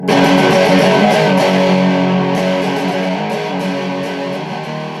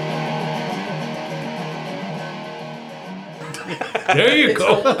There you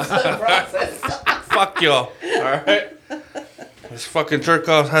go. Fuck y'all. All right. This fucking jerk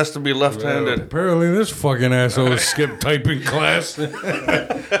off has to be left-handed. Apparently, this fucking asshole skipped typing class. Move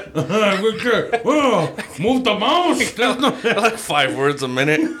the mouse. Like 5 words a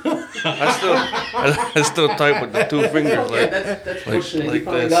minute. I still type with the 2 fingers. Like, that's like, pushing it. like You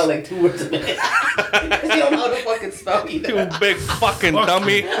probably this. got like 2 words a minute. You don't know how to fucking spell either. You big fucking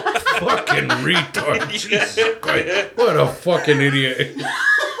dummy. Fucking retard. Jesus Christ. What a fucking idiot.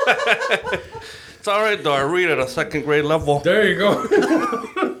 It's all right, though. I read at a 2nd grade level. There you go.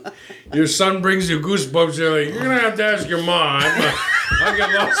 Your son brings you goosebumps. You're like, you're going to have to ask your mom. I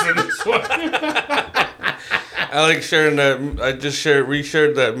get lost in this one. I like sharing that. I just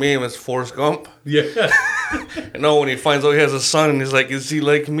reshared that meme as Forrest Gump. Yeah. You know, when he finds out he has a son and he's like, is he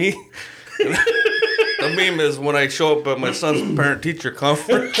like me? The meme is when I show up at my son's parent-teacher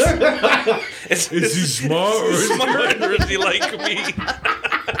conference. Is he smart or is he like me?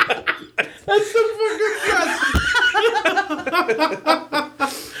 That's the fucking best.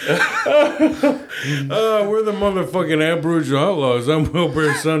 We're the motherfucking Aboriginal Outlaws. I'm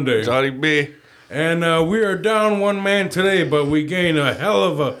Wilbur Sunday. Johnny B. And we are down one man today, but we gained a hell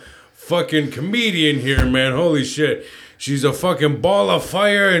of a fucking comedian here, man. Holy shit. She's a fucking ball of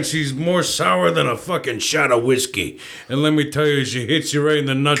fire, and she's more sour than a fucking shot of whiskey. And let me tell you, she hits you right in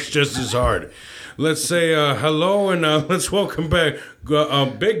the nuts just as hard. Let's say hello, and let's welcome back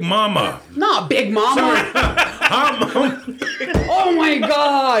Big Mama. Not Big Mama. Hi, Mom. Oh my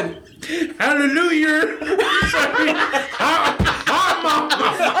God. Hallelujah. Sorry. Hi, Mama.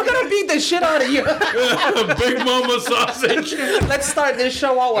 I'm gonna beat the shit out of you. Big Mama sausage. Let's start this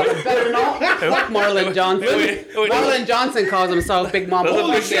show out with a better note. Fuck Marlon Johnson. Wait. Marlon Johnson calls himself Big Mama.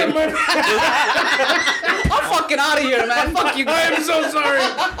 Holy shit, man. I'm fucking out of here, man. Fuck you guys. I'm so sorry.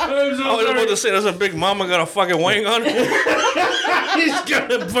 I was about to say, there's a big mama got a fucking wang on it. He's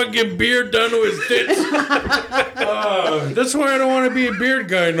got a fucking beard done to his tits. That's why I don't want to be a beard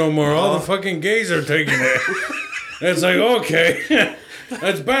guy no more. All the fucking gays are taking it. It's like, okay.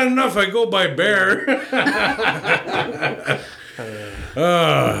 That's bad enough I go by bear.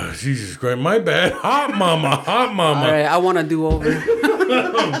 Jesus Christ. My bad. Hot mama. All right, I want to do over.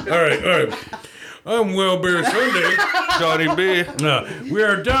 All right. I'm Wilbur Sunday. Johnny B. We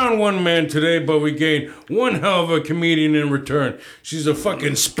are down one man today, but we gained one hell of a comedian in return. She's a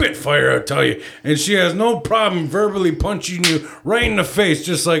fucking spitfire, I tell you. And she has no problem verbally punching you right in the face,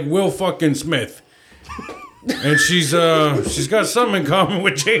 just like Will fucking Smith. And she's got something in common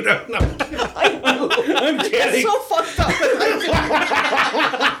with Jada. No. I'm kidding. So fucked up.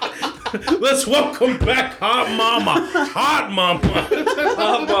 Let's welcome back Hot Mama. Hot Mama.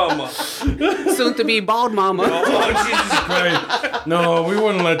 Hot mama. Soon to be bald mama. Oh, Jesus Christ. No, we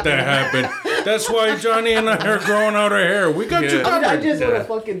wouldn't let that happen. That's why Johnny and I are growing out our hair. We got you I covered. just want to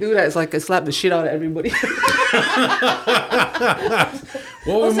fucking do that. It's like I slap the shit out of everybody.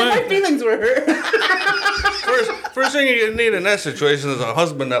 Well, we My might. feelings were hurt. First thing you need in that situation is a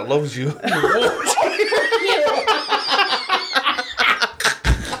husband that loves you.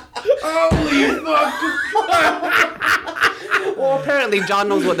 Holy fuck. Well, apparently John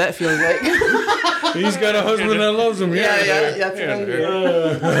knows what that feels like. He's got a husband that loves him. Yeah, that's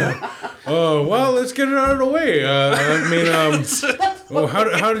right. Well, let's get it out of the way.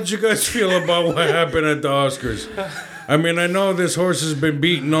 How did you guys feel about what happened at the Oscars? I mean, I know this horse has been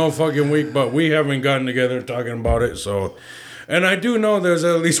beaten all fucking week, but we haven't gotten together talking about it, so... And I do know there's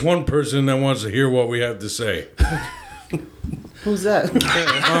at least one person that wants to hear what we have to say. Who's that?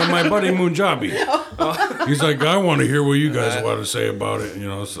 My buddy Munjabi. He's like, I want to hear what you guys want to say about it,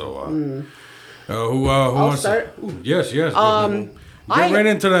 so... who I'll wants start. to... Yes. Get I right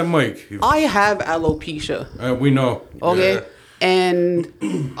into that mic. I have alopecia. We know. Okay. Yeah. And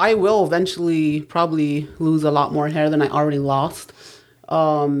I will eventually probably lose a lot more hair than I already lost.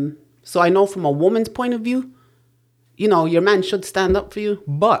 So I know from a woman's point of view, your man should stand up for you.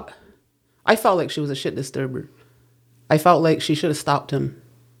 But I felt like she was a shit disturber. I felt like she should have stopped him.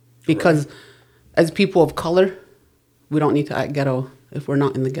 Because as people of color, we don't need to act ghetto if we're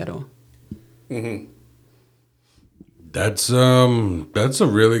not in the ghetto. Mm-hmm. That's a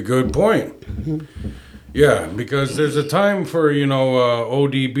really good point. Mm-hmm. Yeah, because there's a time for,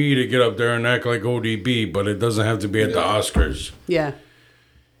 ODB to get up there and act like ODB, but it doesn't have to be at the Oscars. Yeah.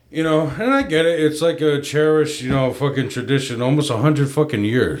 And I get it. It's like a cherished, fucking tradition, almost 100 fucking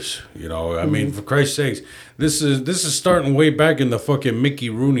years. I mean, for Christ's sakes, this is starting way back in the fucking Mickey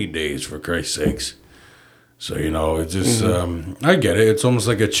Rooney days, for Christ's sakes. So, it's just, I get it. It's almost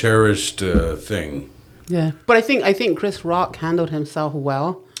like a cherished thing. Yeah. But I think Chris Rock handled himself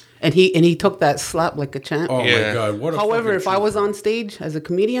well. And he took that slap like a champ. Oh Yeah. my god! What a However, fucking if I was on stage as a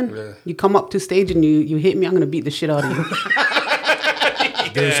comedian, Yeah. you come up to stage and you hit me, I'm gonna beat the shit out of you.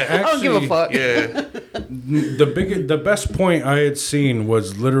 There's I don't give a actually- fuck. Yeah. The best point I had seen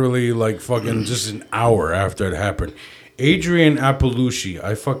was literally like fucking just an hour after it happened. Adrienne Appalucci,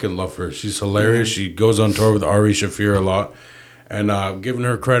 I fucking love her. She's hilarious. She goes on tour with Ari Shafir a lot, and giving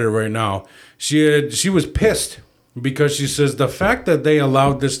her credit right now. She was pissed because she says the fact that they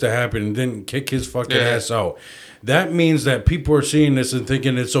allowed this to happen and didn't kick his fucking ass out. That means that people are seeing this and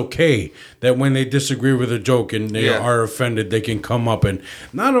thinking it's okay that when they disagree with a joke and they are offended, they can come up and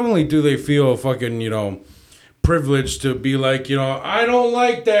not only do they feel fucking, privileged to be like, I don't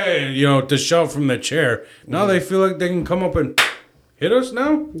like that, to shout from the chair. Now they feel like they can come up and hit us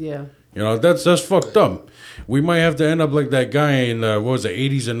now. Yeah. That's fucked up. We might have to end up like that guy in what was it,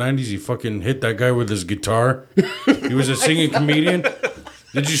 80s and 90s. He fucking hit that guy with his guitar. He was a singing comedian.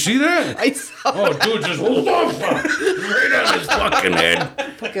 Did you see that? I saw. Oh, dude, just hold on, right on his fucking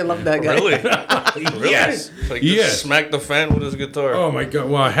head. Fucking love that guy. Really? Yes. Like Yes. just smack the fan with his guitar. Oh my god.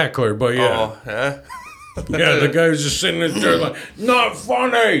 Well, a heckler, but yeah, Oh, yeah. yeah. The guy was just sitting there like, not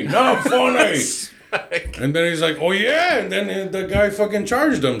funny, not funny. And then he's like, oh yeah, and then the guy fucking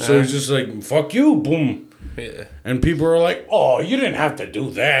charged him. So he's just like, fuck you, boom. Yeah. And people are like, oh, you didn't have to do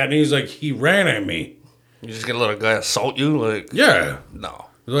that. And he's like, he ran at me. You just gonna let a guy assault you? Like, Yeah. no.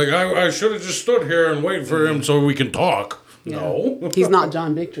 Like, I should have just stood here and waited for him so we can talk. Yeah. No. He's not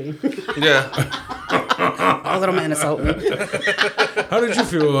John Victory. Yeah. A little man assault me. How did you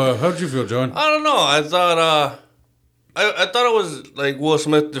feel? How did you feel, John? I don't know. I thought I thought it was like Will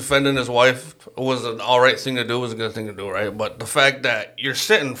Smith defending his wife was an all right thing to do, was a good thing to do, right? But the fact that you're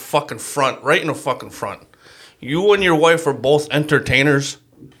sitting fucking front, right in the fucking front, you and your wife are both entertainers,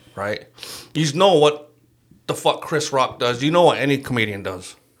 right? You know what the fuck Chris Rock does. You know what any comedian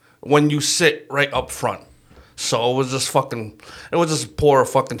does when you sit right up front. So it was just poor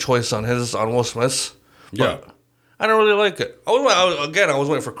fucking choice on Will Smith's. Yeah. But I don't really like it. I was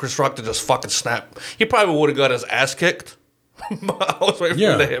waiting for Chris Rock to just fucking snap. He probably would have got his ass kicked. But I was waiting for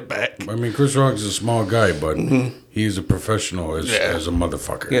him to hit back. I mean, Chris Rock's a small guy, but he's a professional as a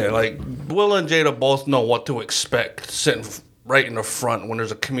motherfucker. Yeah, like Will and Jada both know what to expect sitting right in the front when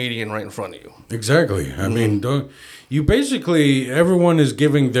there's a comedian right in front of you. Exactly. I mean, you basically, everyone is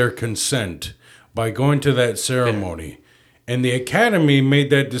giving their consent by going to that ceremony. And the Academy made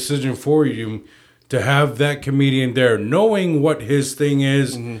that decision for you to have that comedian there, knowing what his thing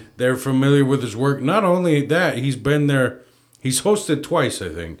is. They're familiar with his work. Not only that, he's been there. He's hosted twice, I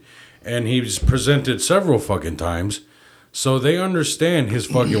think. And he's presented several fucking times. So they understand his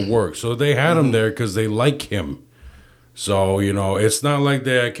fucking work. So they had him there because they like him. So, it's not like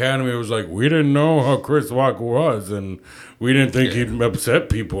the Academy was like, we didn't know how Chris Rock was, and we didn't think he'd upset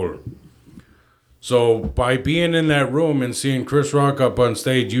people. So by being in that room and seeing Chris Rock up on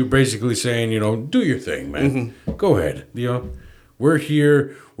stage, you're basically saying, do your thing, man. Go ahead. We're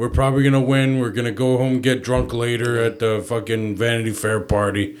here. We're probably going to win. We're going to go home, get drunk later at the fucking Vanity Fair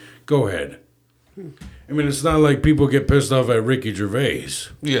party. Go ahead. I mean, it's not like people get pissed off at Ricky Gervais.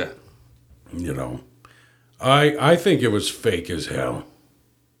 Yeah. I think it was fake as hell.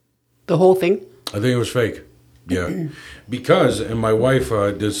 The whole thing? I think it was fake. Yeah. Because, and my wife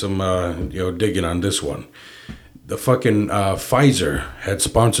did some, digging on this one. The fucking Pfizer had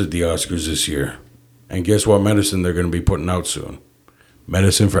sponsored the Oscars this year. And guess what medicine they're going to be putting out soon?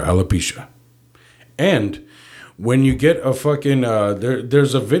 Medicine for alopecia. And when you get a fucking,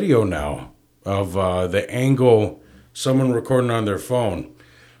 there's a video now of the angle, someone recording on their phone.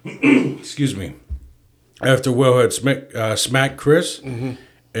 Excuse me. After Will had smacked Chris.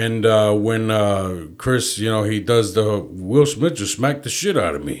 And when Chris, he does Will Smith just smacked the shit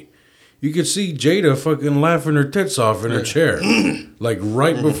out of me. You could see Jada fucking laughing her tits off in her chair. Like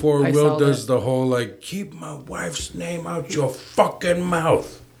right before Will does the whole like, keep my wife's name out your fucking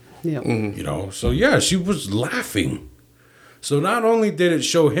mouth. Yeah. So yeah, she was laughing. So not only did it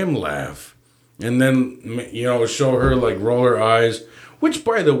show him laugh, and then, show her like roll her eyes, which,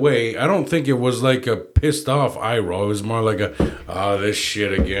 by the way, I don't think it was like a pissed off eye roll. It was more like this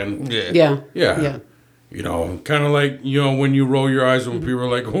shit again. Yeah. Kind of like, when you roll your eyes when people are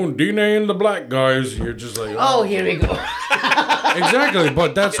like, oh, DNA and the black guys, you're just like, Oh, here we go. Exactly,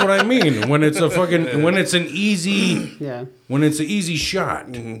 but that's what I mean. When it's when it's an easy, when it's an easy shot.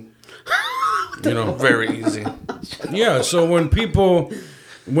 Very easy. Yeah, so when people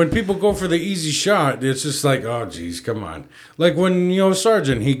go for the easy shot, it's just like, oh, geez, come on. Like when,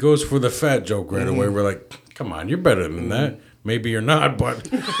 Sergeant, he goes for the fat joke right away. We're like, come on, you're better than that. Maybe you're not, but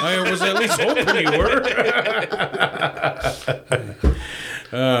I was at least hoping you were.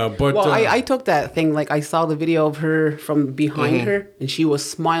 But Well, I took that thing, like I saw the video of her from behind her, and she was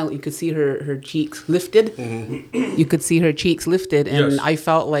smiling. You could see her cheeks lifted. You could see her cheeks lifted, and Yes. I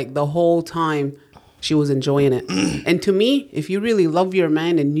felt like the whole time she was enjoying it. And to me, if you really love your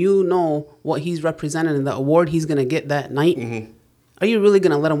man and you know what he's representing and the award he's going to get that night, are you really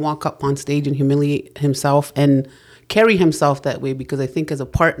going to let him walk up on stage and humiliate himself and carry himself that way? Because I think as a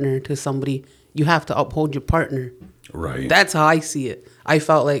partner to somebody, you have to uphold your partner. right. That's how I see it. I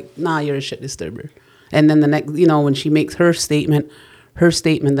felt like, nah, you're a shit disturber. And then the next, when she makes her statement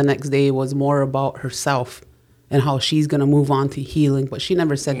the next day was more about herself and how she's going to move on to healing. But she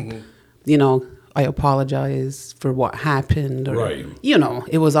never said, I apologize for what happened. Or, Right.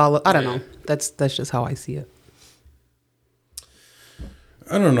 It was all, I don't know. That's just how I see it.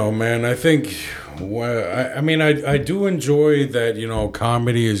 I don't know, man. I think, I do enjoy that,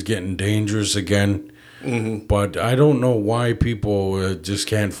 comedy is getting dangerous again. But I don't know why people just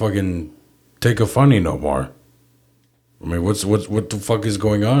can't fucking take a funny no more. I mean, what the fuck is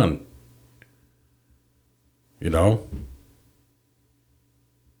going on?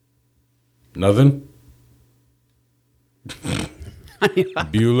 Nothing?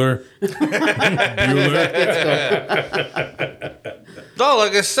 Bueller? No,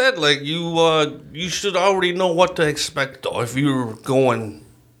 like I said, like you should already know what to expect though if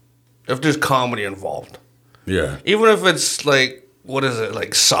there's comedy involved. Yeah. Even if it's like, what is it,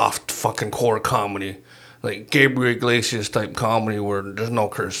 like soft fucking core comedy, like Gabriel Iglesias type comedy where there's no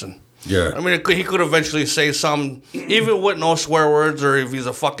cursing. Yeah. I mean, he could eventually say some, even with no swear words, or if he's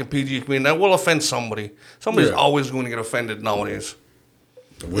a fucking PG comedian, that will offend somebody. Somebody's Yeah. always going to get offended nowadays.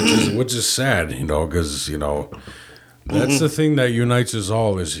 Which is sad, because that's the thing that unites us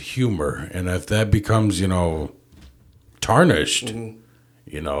all is humor, and if that becomes tarnished, then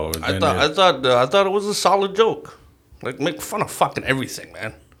I thought it was a solid joke. Like, make fun of fucking everything,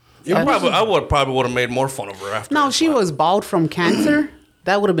 man. I would probably have made more fun of her after. No, this, she but- was bald from cancer.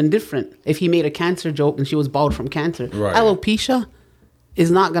 That would have been different if he made a cancer joke and she was bald from cancer. Right. Alopecia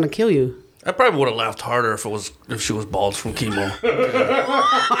is not going to kill you. I probably would have laughed harder if she was bald from chemo.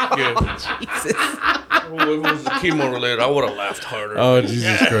 Yeah. Jesus. If it was chemo related, I would have laughed harder. Oh,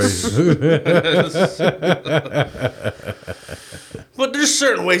 Jesus Christ. But there's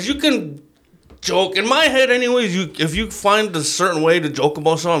certain ways you can joke. In my head, anyways, if you find a certain way to joke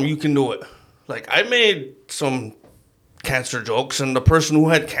about something, you can do it. Like, I made some cancer jokes, and the person who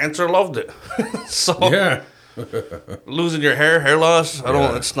had cancer loved it. So, Yeah. losing your hair loss,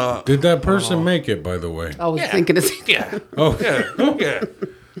 it's not. Did that person make it, by the way? I was thinking the same. Yeah. Oh, Yeah.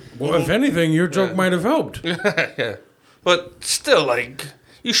 well, if anything, your joke might have helped. Yeah. But still, like,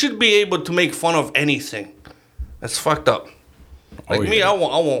 you should be able to make fun of anything. That's fucked up. Like me, yeah.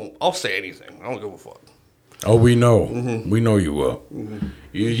 I'll say anything. I don't give a fuck. Oh, we know. We know you will.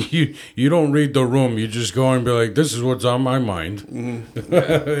 You don't read the room. You just go and be like, this is what's on my mind.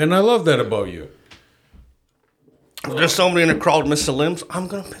 And I love that about you. If there's somebody in the crowd missing limbs, I'm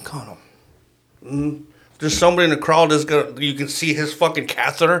gonna pick on him. If there's somebody in the crowd you can see his fucking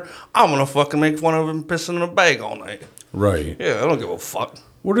catheter, I'm gonna fucking make fun of him pissing in a bag all night. Right. Yeah, I don't give a fuck.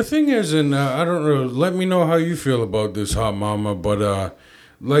 Well, the thing is, and I don't know, let me know how you feel about this, Hot Mama, but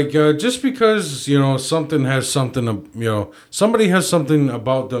just because, something has something, somebody has something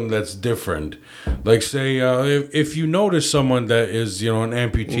about them that's different. Like, say, if you notice someone that is, an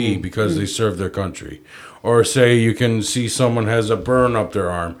amputee because they serve their country, or say you can see someone has a burn up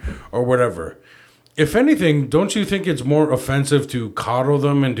their arm, or whatever. If anything, don't you think it's more offensive to coddle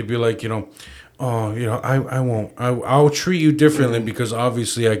them and to be like, I won't. I'll treat you differently because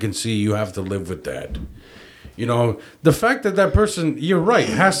obviously I can see you have to live with that. The fact that person, you're right,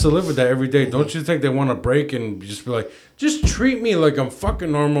 has to live with that every day. Don't you think they want to break and just be like, just treat me like I'm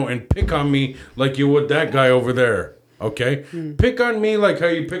fucking normal and pick on me like you would that guy over there, okay? Pick on me like how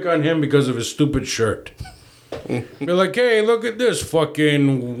you pick on him because of his stupid shirt. Be like, hey, look at this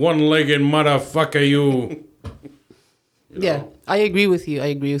fucking one-legged motherfucker, you. Yeah, I agree with you.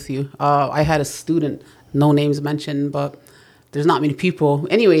 I had a student, no names mentioned, but there's not many people.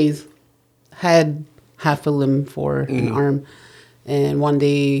 Anyways, had half a limb for an arm. And one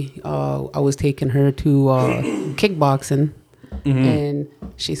day I was taking her to kickboxing. And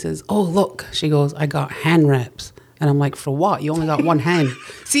she says, oh, look. She goes, I got hand wraps. And I'm like, for what? You only got one hand.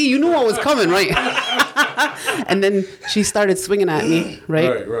 See, you knew what was coming, right? And then she started swinging at me,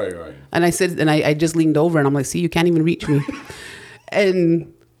 right? Right. And I said, and I just leaned over and I'm like, see, you can't even reach me.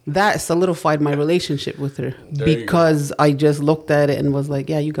 And that solidified my relationship with her because I just looked at it and was like,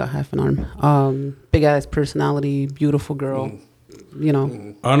 yeah, you got half an arm. Big ass personality, beautiful girl. you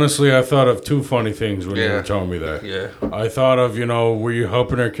know. Honestly, I thought of two funny things when you were telling me that. Yeah. I thought of, were you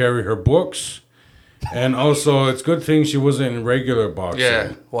helping her carry her books? And also, it's good thing she wasn't in regular boxing.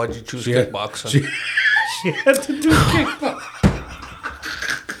 Yeah. Why'd you choose kickboxing? She had to do kickboxing.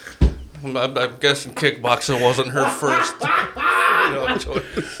 I'm guessing kickboxing wasn't her first.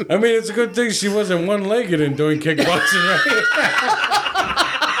 I mean, it's a good thing she wasn't one-legged and doing kickboxing, right?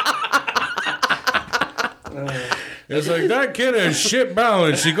 It's like, that kid has shit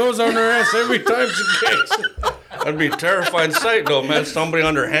balance. She goes on her ass every time she kicks. That'd be a terrifying sight, though, man. Somebody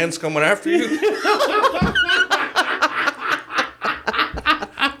on their hands coming after you.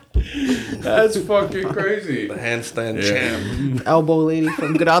 That's fucking crazy. The handstand champ. Elbow lady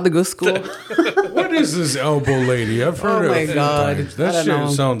from Good School. What is this elbow lady? I've heard it a few times. That shit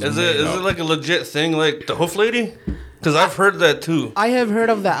sounds Is it like a legit thing, like the hoof lady? Because I've heard that too. I have heard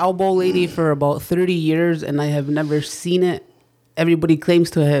of the elbow lady for about 30 years, and I have never seen it. Everybody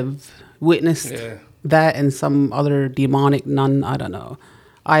claims to have witnessed that and some other demonic nun. I don't know.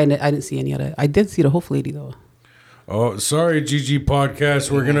 I didn't see any of that. I did see the hoof lady though. Oh, sorry, GG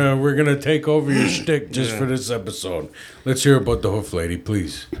Podcast. We're gonna take over your shtick just for this episode. Let's hear about the hoof lady,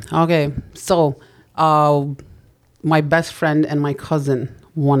 please. Okay, so my best friend and my cousin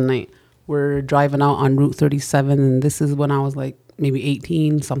one night were driving out on Route 37, and this is when I was like maybe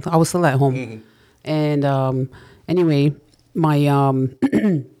 18 something. I was still at home, and anyway, my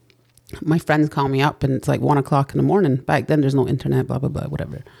my friends call me up, and it's like 1:00 in the morning. Back then, there's no internet, blah blah blah,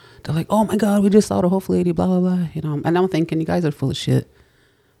 whatever. They're like, "Oh my God, we just saw the hoof lady, blah blah blah," And I'm thinking, you guys are full of shit.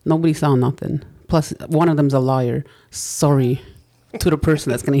 Nobody saw nothing. Plus, one of them's a liar. Sorry to the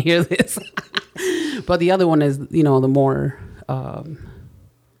person that's gonna hear this, but the other one is, the more, I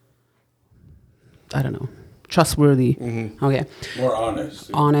don't know, trustworthy. Okay, More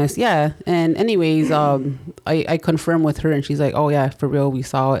honest. Honest, yeah. And anyways, I confirmed with her, and she's like, "Oh yeah, for real, we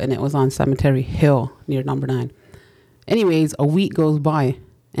saw it, and it was on Cemetery Hill near Number 9." Anyways, a week goes by.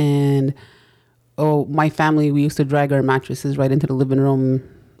 And my family, we used to drag our mattresses right into the living room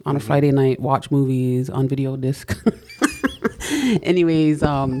on a Friday night, watch movies on video disc. Anyways,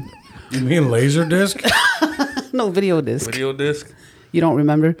 you mean laser disc? No, video disc. Video disc? You don't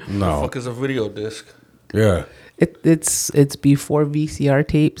remember? No. What the fuck is a video disc? Yeah. It's before VCR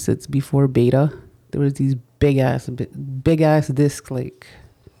tapes. It's before beta. There was these big ass discs, like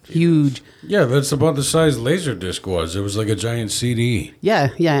huge. Yeah, that's about the size Laserdisc was. It was like a giant CD. Yeah,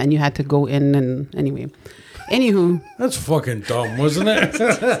 and you had to go in and anywho. That's fucking dumb, wasn't it?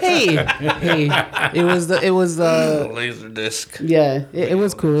 hey, it was the laser disc. Yeah, it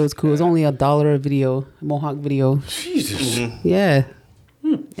was cool. It was only $1 a video, Mohawk video. Jesus. Yeah.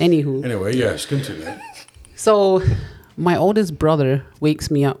 Anywho. Anyway, yes, continue. So, my oldest brother wakes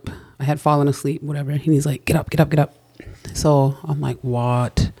me up. I had fallen asleep, whatever, and he's like, "Get up, get up, get up." So I'm like,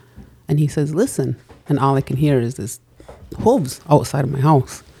 "What?" And he says, "Listen." And all I can hear is this hooves outside of my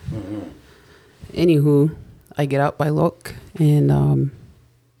house. Anywho, I get up, I look, and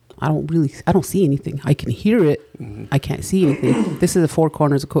I don't see anything. I can hear it. I can't see anything. This is the Four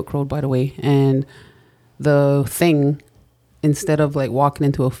Corners of Cook Road, by the way. And the thing, instead of like walking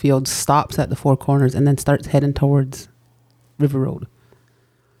into a field, stops at the Four Corners and then starts heading towards River Road.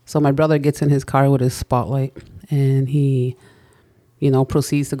 So my brother gets in his car with his spotlight, and he,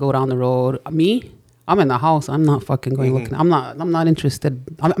 proceeds to go down the road. Me, I'm in the house. I'm not fucking going looking. I'm not interested.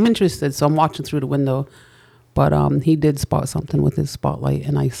 I'm interested, so I'm watching through the window. But he did spot something with his spotlight,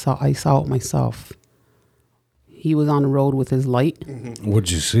 and I saw it myself. He was on the road with his light.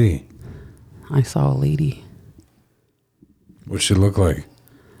 What'd you see? I saw a lady. What'd she look like?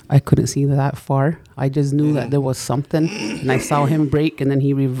 I couldn't see that far. I just knew that there was something, and I saw him brake, and then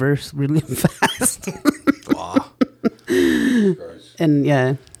he reversed really fast. And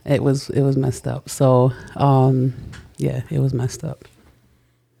yeah, it was messed up. So yeah, it was messed up.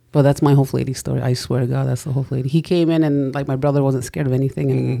 But that's my hoof lady story. I swear to God, that's the hoof lady. He came in, and like my brother wasn't scared of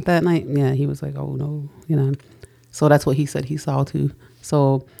anything, and that night, yeah, he was like, "Oh no," So that's what he said he saw too.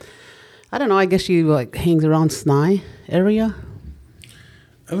 So I don't know. I guess she like hangs around Snai area.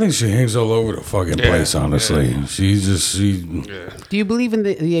 I think she hangs all over the fucking place, honestly. Yeah. Do you believe in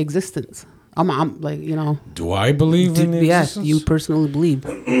the existence? I'm like, Do I believe in the existence? Yes, you personally believe.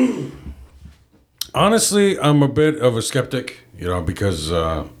 Honestly, I'm a bit of a skeptic, because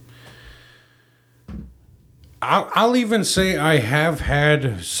I'll even say I have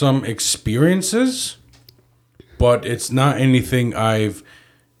had some experiences, but it's not anything I've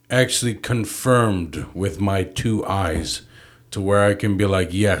actually confirmed with my two eyes. To where I can be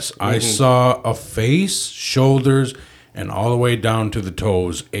like, yes, I saw a face, shoulders, and all the way down to the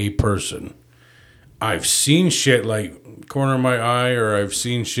toes, a person. I've seen shit like corner of my eye, or I've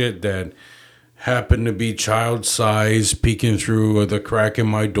seen shit that happened to be child size peeking through the crack in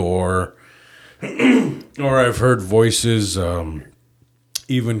my door, or I've heard voices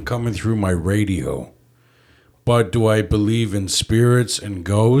even coming through my radio. But do I believe in spirits and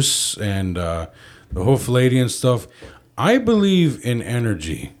ghosts and the hoof lady and stuff? I believe in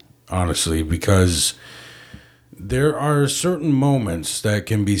energy, honestly, because there are certain moments that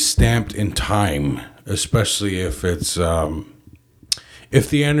can be stamped in time, especially if it's if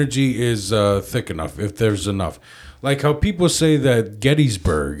the energy is thick enough, if there's enough. Like how people say that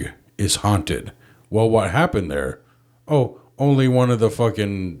Gettysburg is haunted. Well, what happened there? Oh, only one of the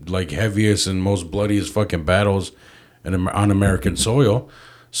fucking like heaviest and most bloodiest fucking battles on American soil.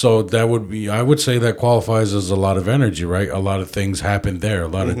 So that would be, I would say that qualifies as a lot of energy, right? A lot of things happened there, a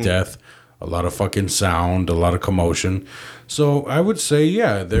lot of death, a lot of fucking sound, a lot of commotion. So I would say,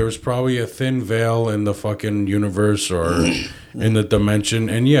 yeah, there was probably a thin veil in the fucking universe or in the dimension.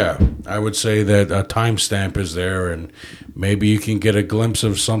 And yeah, I would say that a timestamp is there, and maybe you can get a glimpse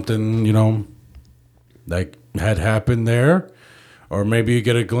of something, you know, like had happened there. Or maybe you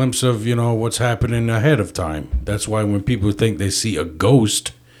get a glimpse of, you know, what's happening ahead of time. That's why when people think they see a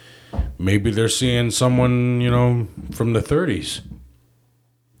ghost, maybe they're seeing someone, you know, from the 30s.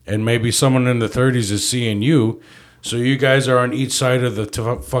 And maybe someone in the 30s is seeing you. So you guys are on each side of the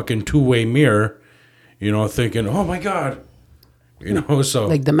fucking two-way mirror, you know, thinking, oh, my God. You know, so.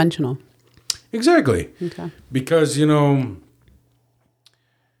 Like dimensional. Exactly. Okay. Because, you know,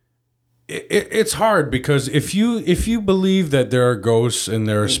 it's hard because if you believe that there are ghosts and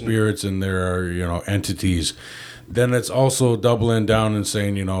there are spirits and there are, you know, entities, then it's also doubling down and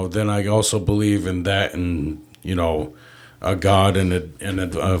saying, you know, then I also believe in that and, you know, a God and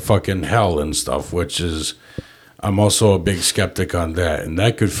a fucking hell and stuff, which is, I'm also a big skeptic on that. And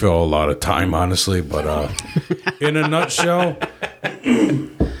that could fill a lot of time, honestly. But in a nutshell,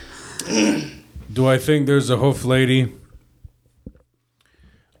 do I think there's a hoof lady?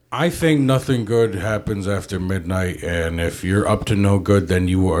 I think nothing good happens after midnight, and if you're up to no good, then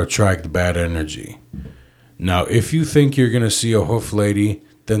you will attract bad energy. Now, if you think you're going to see a hoof lady,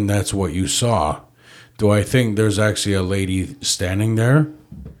 then that's what you saw. Do I think there's actually a lady standing there?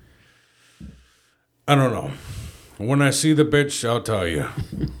 I don't know. When I see the bitch, I'll tell you.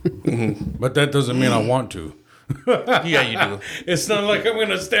 But that doesn't mean I want to. Yeah, you do. It's not like I'm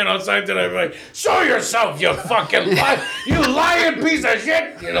gonna stand outside tonight and be like, show yourself, you fucking you lying piece of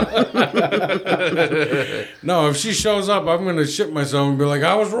shit. You know? No, if she shows up, I'm gonna shit myself and be like,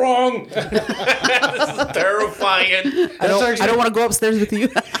 I was wrong. This is terrifying. I don't want to go upstairs with you.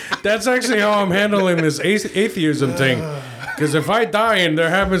 That's actually how I'm handling this atheism thing. Because if I die and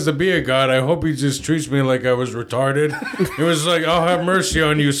there happens to be a God, I hope he just treats me like I was retarded. It was like, I'll have mercy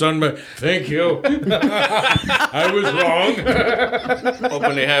on you, son, but thank you. I was wrong.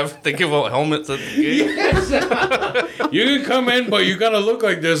 Hoping they give out helmets at the gate. Yes. You can come in, but you got to look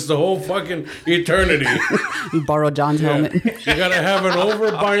like this the whole fucking eternity. You borrow John's helmet. You got to have an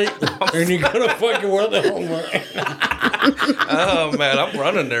overbite, and you got to fucking wear the helmet. Oh, man, I'm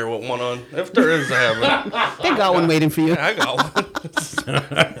running there with one on. If there is a helmet. They got one waiting for you. I got one.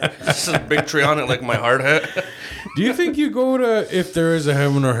 This is a big tree on it like my hard hat. Do you think you go to, if there is a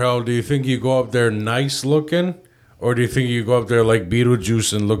heaven or hell, do you think you go up there nice looking? Or do you think you go up there like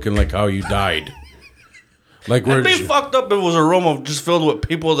Beetlejuice and looking like how you died? Like It'd be fucked up if it was a room of just filled with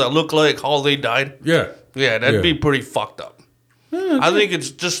people that look like how they died. Yeah. Yeah, that'd be pretty fucked up. Yeah, I think it's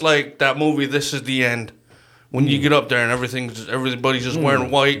just like that movie, This Is the End. When you get up there and everybody's just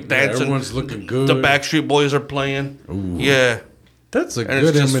wearing white, dancing. Everyone's looking good. The Backstreet Boys are playing. Ooh. Yeah. That's a and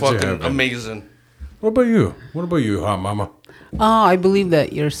good it's just image fucking amazing. What about you? What about you, Hot Mama? I believe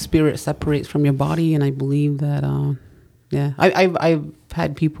that your spirit separates from your body, and I believe that, I've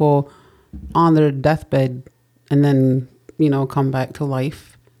had people on their deathbed and then, you know, come back to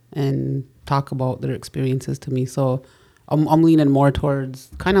life and talk about their experiences to me. So I'm leaning more towards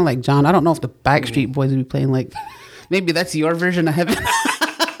kind of like John. I don't know if the Backstreet Boys would be playing like, maybe that's your version of heaven.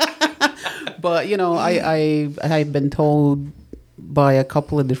 But, you know, I've been told by a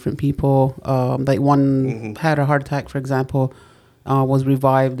couple of different people, like one had a heart attack, for example, was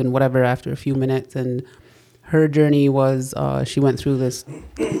revived and whatever after a few minutes. And her journey was, she went through this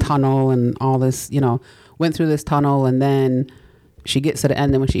tunnel and all this, you know, went through this tunnel, and then she gets to the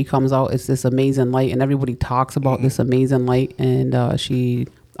end, and when she comes out, it's this amazing light, and everybody talks about this amazing light. And she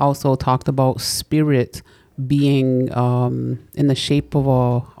also talked about spirit being in the shape of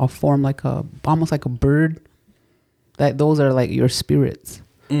a form like almost like a bird. That those are like your spirits.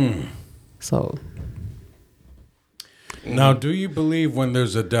 So Now, do you believe when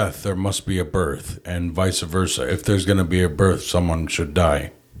there's a death, there must be a birth, and vice versa? If there's going to be a birth, someone should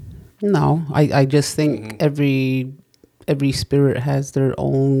die. No, I just think every spirit has their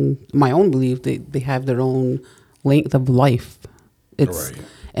own. My own belief, they have their own length of life. It's Right.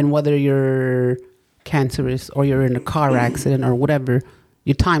 and whether you're cancerous or you're in a car accident or whatever,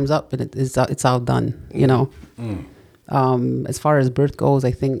 your time's up and it's all done. You know. As far as birth goes,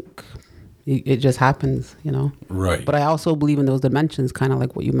 I think it just happens. You know. Right. But I also believe in those dimensions, kind of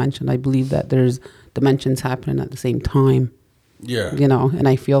like what you mentioned. I believe that there's dimensions happening at the same time. Yeah. You know, and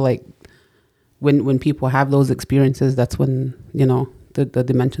I feel like when people have those experiences, that's when, you know, the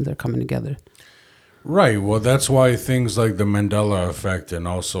dimensions are coming together. Right. Well, that's why things like the Mandela effect and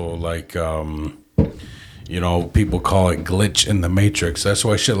also like, people call it glitch in the matrix. That's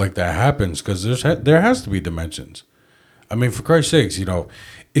why shit like that happens, because there has to be dimensions. I mean, for Christ's sakes,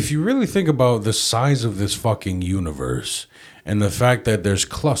 if you really think about the size of this fucking universe and the fact that there's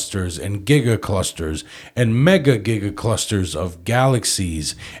clusters and gigaclusters and mega gigaclusters of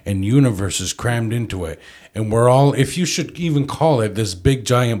galaxies and universes crammed into it, and we're all, if you should even call it, this big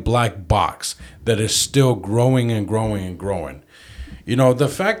giant black box that is still growing and growing and growing. The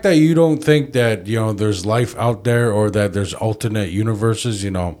fact that you don't think that, there's life out there or that there's alternate universes,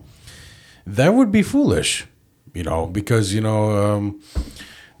 that would be foolish, because,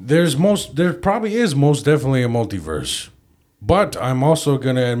 there probably is most definitely a multiverse. But I'm also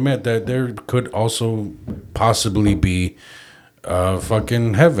going to admit that there could also possibly be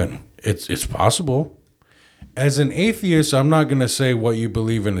fucking heaven. It's possible. As an atheist, I'm not going to say what you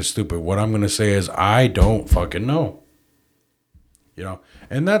believe in is stupid. What I'm going to say is I don't fucking know.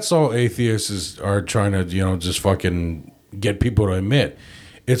 And that's all atheists are trying to, just fucking get people to admit.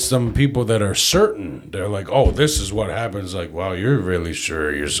 It's some people that are certain. They're like, oh, this is what happens. Like, wow, you're really sure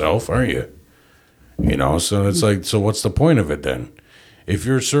of yourself, aren't you? So it's like, so what's the point of it then? If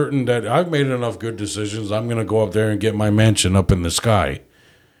you're certain that I've made enough good decisions, I'm going to go up there and get my mansion up in the sky.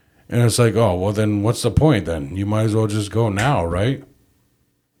 And it's like, oh, well, then what's the point then? You might as well just go now, right?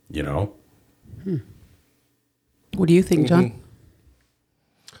 What do you think, John?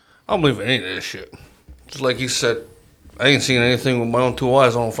 I don't believe in any of this shit. Just like he said, I ain't seen anything with my own two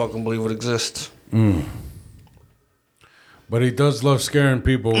eyes. I don't fucking believe it exists. But he does love scaring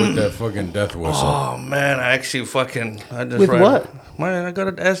people with that fucking death whistle. Oh, man, I just With what? Man, I got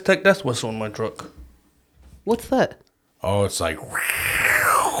an Aztec death whistle in my truck. What's that? Oh, it's like...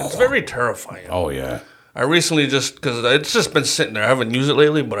 It's very terrifying. Oh, yeah. I recently because it's just been sitting there. I haven't used it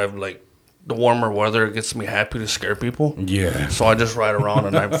lately, but I've the warmer weather gets me happy to scare people. Yeah. So I just ride around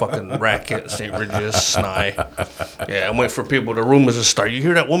and I fucking racket, St. Regis, Snai. Yeah, I'm waiting for the rumors to start. You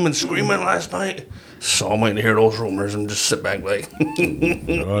hear that woman screaming last night? So I'm waiting to hear those rumors and just sit back like...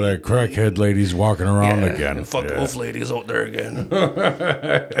 Oh, that crackhead lady's walking around again. And fuck hoof ladies out there again.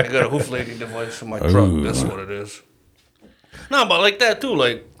 I got a hoof lady device in my truck. That's what it is. No, but like that too.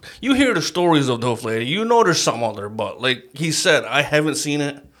 Like, you hear the stories of the hoof lady. You know there's something out there. But like he said, I haven't seen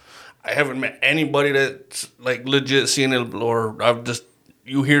it. I haven't met anybody that's like legit seen it, or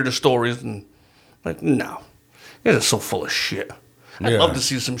you hear the stories and like, no. It is so full of shit. I'd love to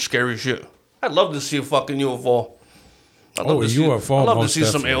see some scary shit. I'd love to see a fucking UFO. I'd love to see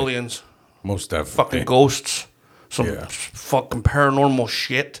some aliens. Most definitely. Fucking ghosts. Some fucking paranormal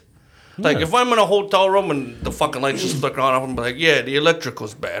shit. Like, if I'm in a hotel room and the fucking lights just flicker on, I'm gonna be like, yeah, the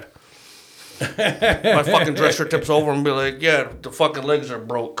electrical's bad. My fucking dresser tips over and be like, yeah, the fucking legs are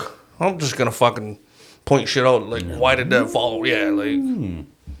broke. I'm just gonna fucking point shit out. Like, why did that fall? Yeah, like,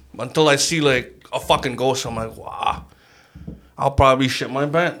 until I see, like, a fucking ghost, I'm like, wow. I'll probably shit my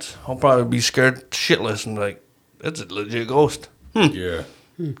pants. I'll probably be scared shitless and like, it's a legit ghost. Yeah.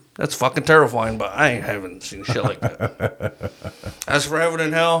 That's fucking terrifying, but I haven't seen shit like that. As for heaven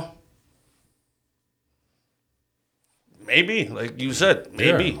and hell, maybe, like you said,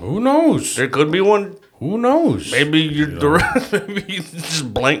 maybe. Yeah. Who knows? There could be one. Who knows? Maybe maybe you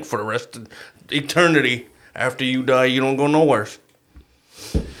just blank for the rest of eternity. After you die, you don't go nowhere.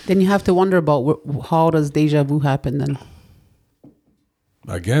 Then you have to wonder about how does deja vu happen then?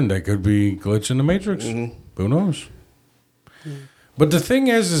 Again, that could be glitch in the matrix. Who knows? But the thing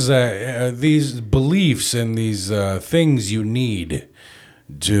is that these beliefs and these things you need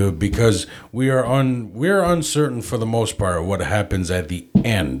to, because we're uncertain for the most part what happens at the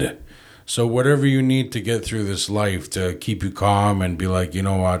end. So whatever you need to get through this life to keep you calm and be like, you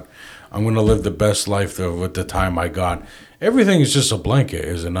know what, I'm going to live the best life with the time I got. Everything is just a blanket,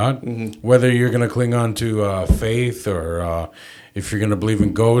 is it not? Whether you're going to cling on to faith or if you're going to believe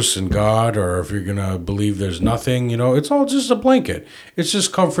in ghosts and God, or if you're going to believe there's nothing, it's all just a blanket. It's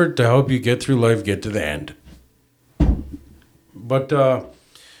just comfort to help you get through life, get to the end. But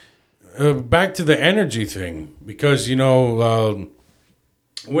back to the energy thing, because when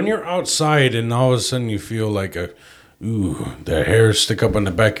you're outside and all of a sudden you feel like the hairs stick up on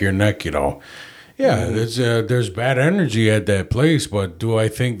the back of your neck, Yeah, there's bad energy at that place, but do I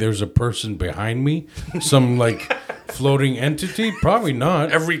think there's a person behind me? Some like floating entity? Probably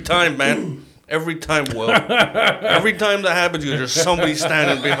not. Every time, man. Every time, Will. Every time that happens, there's somebody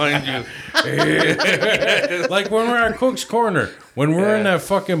standing behind you. Like when we're at Cook's Corner. When we're in that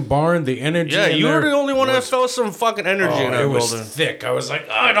fucking barn, the energy. Yeah, you were the only one that was, felt some fucking energy in that building. It was building. thick. I was like,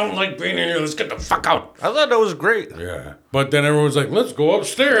 I don't like being in here. Let's get the fuck out. I thought that was great. Yeah. But then everyone was like, let's go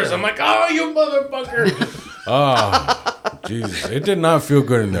upstairs. I'm like, oh, you motherfucker. Oh, Jesus. It did not feel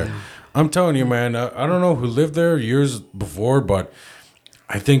good in there. I'm telling you, man, I don't know who lived there years before, but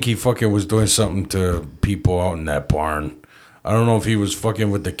I think he fucking was doing something to people out in that barn. I don't know if he was fucking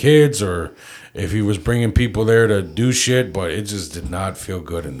with the kids or if he was bringing people there to do shit, but it just did not feel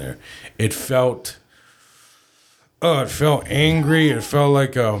good in there. It felt angry. It felt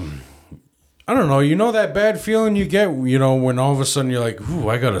like, I don't know, that bad feeling you get, when all of a sudden you're like, ooh,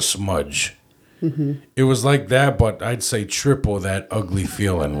 I got a smudge. Mm-hmm. It was like that, but I'd say triple that ugly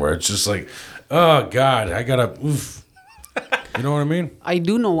feeling where it's just like, oh, God, I got to, oof. You know what I mean? I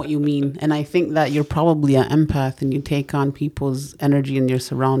do know what you mean. And I think that you're probably an empath and you take on people's energy and your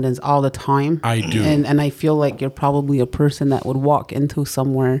surroundings all the time. I do. And I feel like you're probably a person that would walk into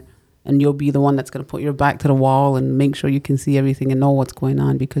somewhere and you'll be the one that's going to put your back to the wall and make sure you can see everything and know what's going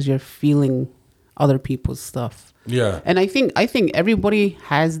on because you're feeling other people's stuff. Yeah. And I think everybody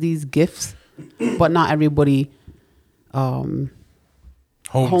has these gifts, but not everybody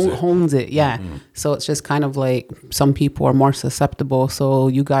hones it, yeah. Mm-hmm. So it's just kind of like some people are more susceptible. So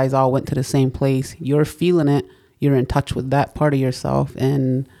you guys all went to the same place. You're feeling it. You're in touch with that part of yourself.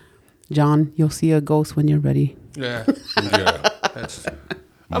 And John, you'll see a ghost when you're ready. Yeah.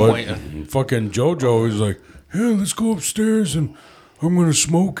 I'm waiting. Fucking JoJo is like, yeah, let's go upstairs and I'm going to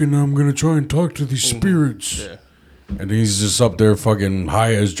smoke and I'm going to try and talk to these spirits. Yeah. And he's just up there fucking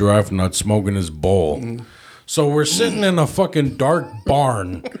high as giraffe nut smoking his bowl. Mm. So we're sitting in a fucking dark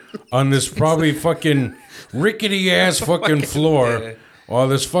barn on this probably fucking rickety ass fucking floor while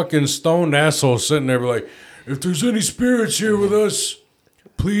this fucking stoned asshole sitting there like, if there's any spirits here with us,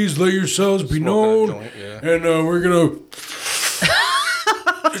 please let yourselves be known. And we're going to...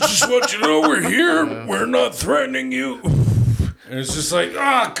 I just want you to know we're here. Yeah. We're not threatening you. And it's just like,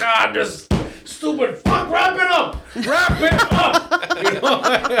 oh, God, this stupid fuck. Wrap it up. Wrap it up.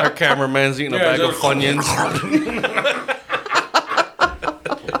 Our cameraman's eating a bag of Funyuns.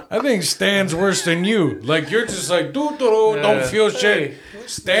 I think Stan's worse than you. Like, you're just like, don't feel shit.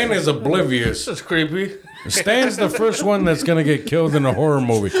 Stan is oblivious. That's creepy. Stan's the first one that's going to get killed in a horror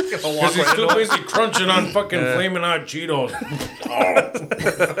movie. Because he's too busy crunching on fucking Flamin' Hot Cheetos.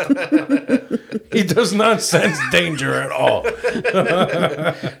 He does not sense danger at all.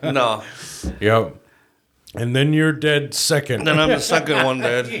 No. Yep. And then you're dead second. Then I'm the second one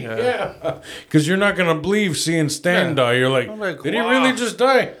dead. Yeah. Because you're not going to believe seeing Stan die. You're like, did he really just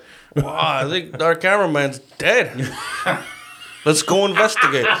die? Wow, I think our cameraman's dead. Let's go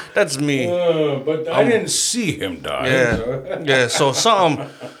investigate. That's me. But I didn't see him die. Yeah, so. Yeah. So something.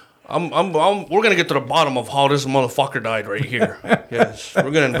 We're gonna get to the bottom of how this motherfucker died right here. Yes, we're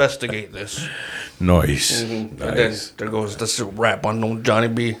gonna investigate this. Nice. Mm-hmm. Nice. And then there goes this rap unknown Johnny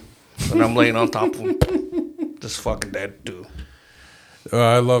B. And I'm laying on top of him. This fucking dead dude.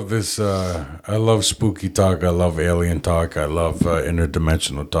 I love this. I love spooky talk. I love alien talk. I love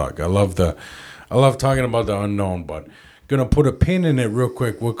interdimensional talk. I love talking about the unknown, but. Gonna put a pin in it real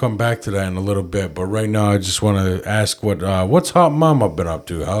quick. We'll come back to that in a little bit. But right now, I just want to ask what's Hot Mama been up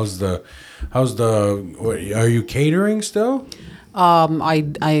to? Are you catering still?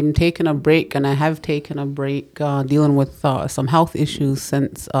 I'm taking a break, and I have taken a break dealing with some health issues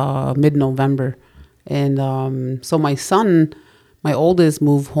since mid-November, and so my son, my oldest,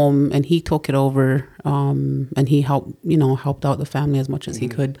 moved home, and he took it over, and he helped out the family as much as he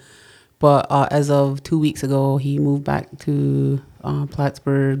could. But as of 2 weeks ago, he moved back to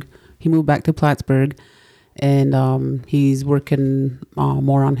Plattsburgh. And he's working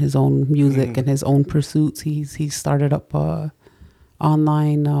more on his own music and his own pursuits. He's started up a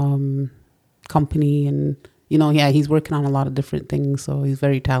online company, and he's working on a lot of different things. So he's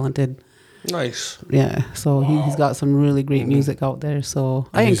very talented. Nice. Yeah. So he's got some really great music out there. So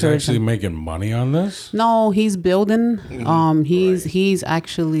I encourage him. He's actually making money on this? No, he's building. He's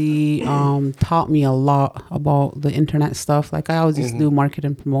actually taught me a lot about the internet stuff. Like I always used to do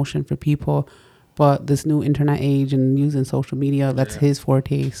marketing promotion for people, but this new internet age and using social media, that's his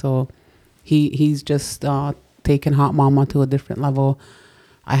forte. So he's just taking Hot Mama to a different level.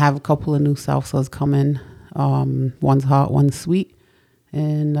 I have a couple of new salsas coming. One's hot, one's sweet.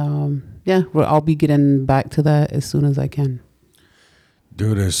 And I'll be getting back to that as soon as I can.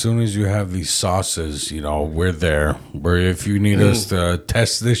 Dude, as soon as you have these sauces, we're there. If you need us to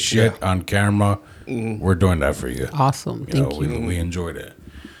test this shit on camera, we're doing that for you. Awesome. Thank you. We enjoyed it.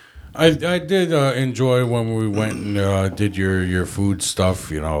 I did enjoy when we went and did your food stuff,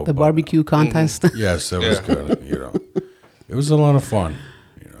 The barbecue contest. Yes, that was good, It was a lot of fun,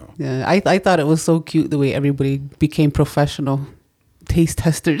 Yeah, I thought it was so cute the way everybody became professional taste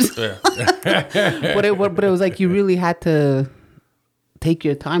testers. Yeah. but it was like you really had to take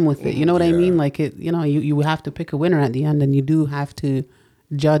your time with it. You know what I mean? Like it, you have to pick a winner at the end, and you do have to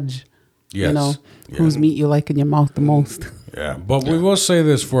judge. Yes. Whose meat you like in your mouth the most. Yeah, but we will say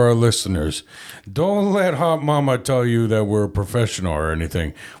this for our listeners. Don't let Hot Mama tell you that we're professional or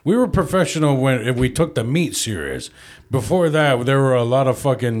anything. We were professional when we took the meat serious. Before that, there were a lot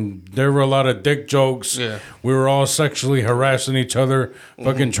of dick jokes. Yeah. We were all sexually harassing each other,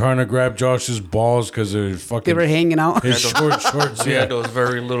 fucking trying to grab Josh's balls because they were hanging out. His shorts. Yeah, those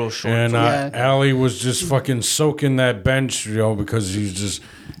very little shorts. And Allie was just fucking soaking that bench, because he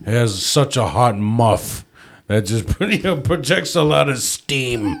has such a hot muff that just projects a lot of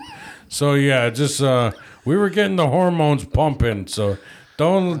steam. So yeah, we were getting the hormones pumping. So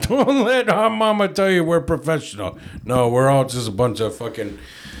don't let Hot Mama tell you we're professional. No, we're all just a bunch of fucking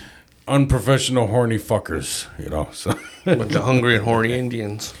unprofessional horny fuckers, So With the hungry and horny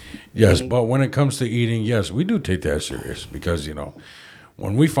Indians. Yes, but when it comes to eating, yes, we do take that serious because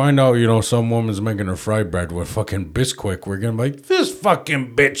when we find out, some woman's making her fried bread with fucking Bisquick, we're gonna be like, this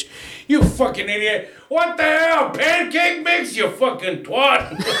fucking bitch, you fucking idiot. What the hell? Pancake mix, you fucking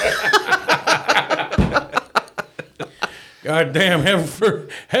twat. God damn,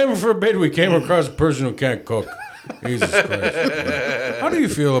 heaven forbid we came across a person who can't cook. Jesus Christ. How do you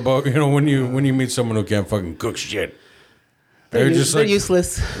feel about, when you meet someone who can't fucking cook shit? They're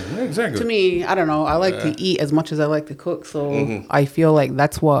useless. Exactly. To me, I don't know. I like to eat as much as I like to cook. So I feel like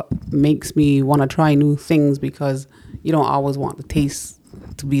that's what makes me want to try new things because you don't always want the taste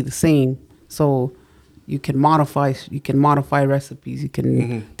to be the same. So you can modify recipes. You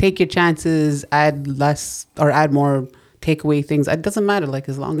can take your chances, add less or add more, take away things. It doesn't matter. Like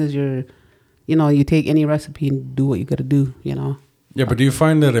as long as you take any recipe and do what you got to do, Yeah, but do you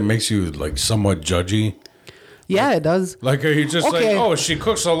find that it makes you like somewhat judgy? Yeah, it does. Like, are you just she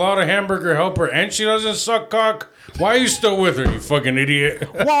cooks a lot of hamburger helper and she doesn't suck cock? Why are you still with her, you fucking idiot?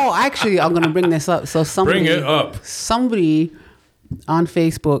 Well, actually, I'm going to bring this up. So bring it up. Somebody on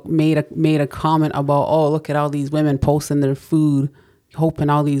Facebook made a comment about, look at all these women posting their food, hoping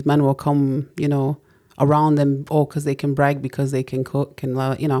all these men will come, around them, because they can brag because they can cook and,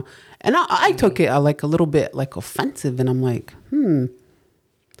 And I took it like a little bit like offensive, and I'm like,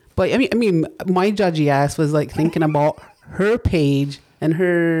 But I mean, my judgy ass was like thinking about her page and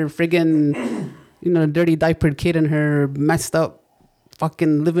her friggin', dirty diapered kid and her messed up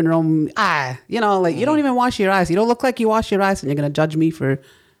fucking living room. You don't even wash your eyes. You don't look like you wash your eyes, and you're gonna judge me for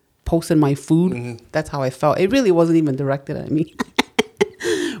posting my food. That's how I felt. It really wasn't even directed at me,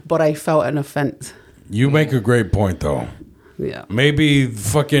 but I felt an offense. You make a great point, though. Yeah. Maybe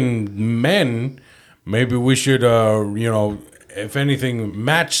fucking men. Maybe we should, if anything,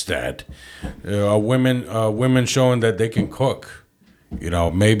 match that. Women showing that they can cook.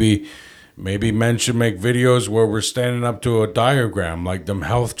 Maybe men should make videos where we're standing up to a diagram, like them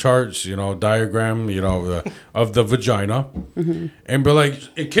health charts, diagram, of the vagina, and be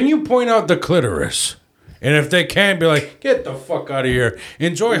like, can you point out the clitoris? And if they can't, be like, get the fuck out of here.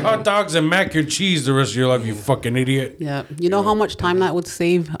 Enjoy hot dogs and mac and cheese the rest of your life, you fucking idiot. Yeah. You know how much time that would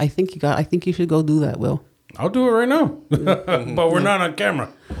save? I think you should go do that, Will. I'll do it right now. But we're not on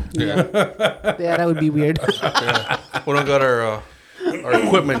camera. Yeah. Yeah, that would be weird. Yeah. We don't got our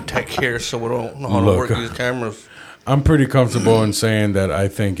equipment tech here, so we don't know how to work these cameras. I'm pretty comfortable in saying that I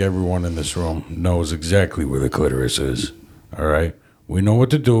think everyone in this room knows exactly where the clitoris is. All right? We know what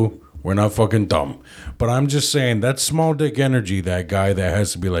to do. We're not fucking dumb. But I'm just saying that small dick energy, that guy that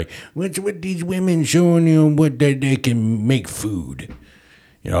has to be like, what's with these women showing you what they can make food?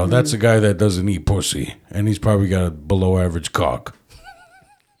 That's a guy that doesn't eat pussy. And he's probably got a below average cock.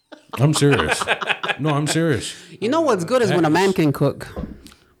 I'm serious. No, I'm serious. You know what's good is when a man can cook.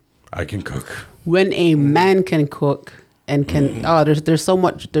 I can cook. When a man can cook and can there's so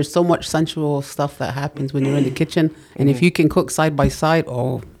much sensual stuff that happens when you're in the kitchen. And if you can cook side by side,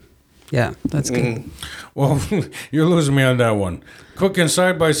 Yeah, that's good. Well, you're losing me on that one. Cooking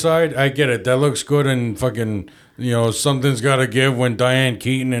side by side, I get it. That looks good and fucking, something's got to give when Diane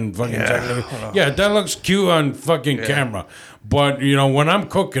Keaton and fucking yeah, that looks cute on fucking camera. But, when I'm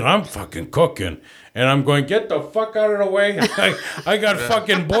cooking, I'm fucking cooking. And I'm going, get the fuck out of the way. I got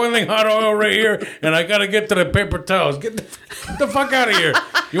fucking boiling hot oil right here, and I got to get to the paper towels. Get the fuck out of here.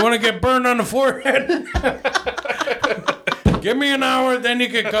 You want to get burned on the forehead? Give me an hour, then you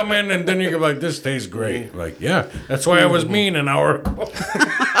can come in, and then you can be like, this tastes great. Like, yeah, that's why I was mean an hour ago.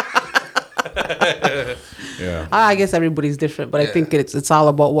 Yeah. I guess everybody's different, but I think it's all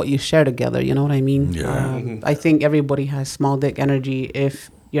about what you share together. You know what I mean? Yeah. I think everybody has small dick energy. If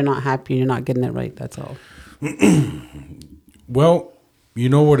you're not happy, you're not getting it right. That's all. Well, you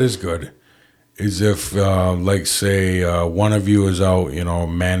know what is good is if, like, say, one of you is out,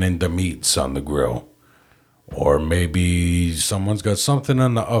 manning the meats on the grill. Or maybe someone's got something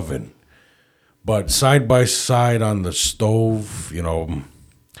in the oven. But side by side on the stove,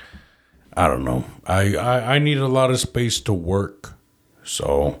 I don't know. I need a lot of space to work.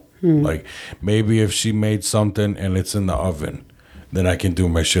 So, like, maybe if she made something and it's in the oven, then I can do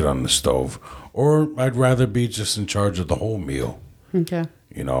my shit on the stove. Or I'd rather be just in charge of the whole meal. Okay.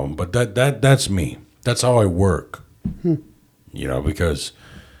 But that's me. That's how I work. Because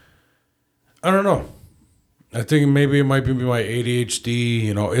I don't know. I think maybe it might be my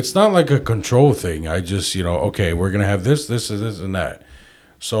ADHD. It's not like a control thing. I just, okay, we're going to have this, and that.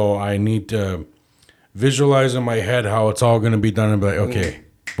 So I need to visualize in my head how it's all going to be done and be like, okay,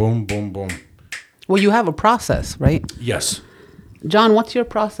 boom, boom, boom. Well, you have a process, right? Yes. John, what's your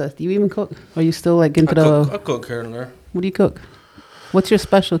process? Do you even cook? Are you still like into I cook here and there. What do you cook? What's your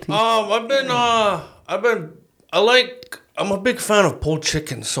specialty? I'm a big fan of pulled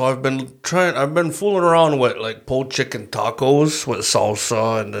chicken, so I've been fooling around with like pulled chicken tacos with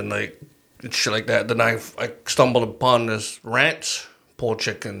salsa and then like shit like that. Then I stumbled upon this ranch pulled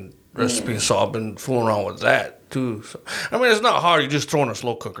chicken recipe, so I've been fooling around with that too. So, I mean, it's not hard. You just throw in a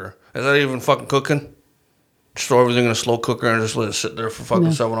slow cooker. Is that even fucking cooking? Just throw everything in a slow cooker and just let it sit there for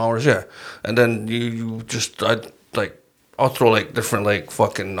fucking 7 hours. Yeah, and then I'll throw like different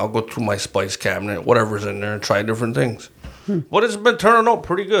I'll go through my spice cabinet, whatever's in there, and try different things. But it's been turning out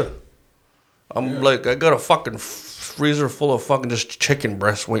pretty good. I got a fucking freezer full of fucking just chicken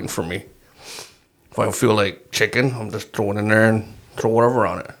breasts waiting for me. If I feel like chicken, I'm just throwing in there and throw whatever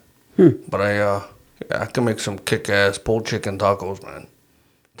on it. But I can make some kick-ass pulled chicken tacos, man.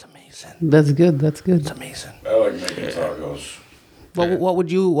 It's amazing. That's good. That's good. It's amazing. I like making tacos. What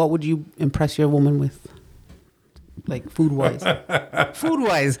would you impress your woman with? Like food-wise?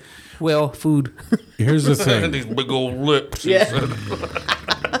 Food-wise. Well, food. Here's the thing. These big old lips. Yeah.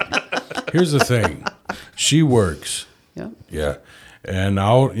 Here's the thing. She works. Yeah. Yeah. And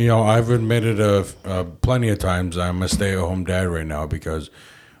I've admitted plenty of times I'm a stay-at-home dad right now because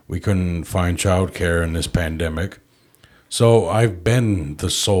we couldn't find childcare in this pandemic. So I've been the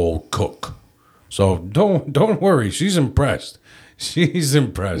sole cook. So don't worry. She's impressed. She's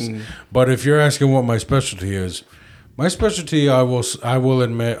impressed. But if you're asking what my specialty is, my specialty, I will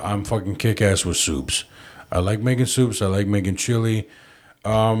admit, I'm fucking kick-ass with soups. I like making soups. I like making chili.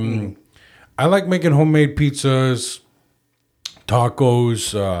 I like making homemade pizzas,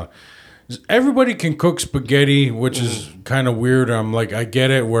 tacos. Everybody can cook spaghetti, which is kind of weird. I'm like, I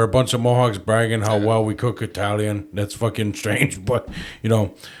get it. We're a bunch of Mohawks bragging how well we cook Italian. That's fucking strange. But,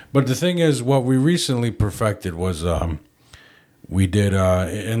 but the thing is, what we recently perfected was... we did,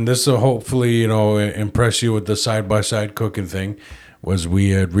 and this will hopefully, impress you with the side-by-side cooking thing, was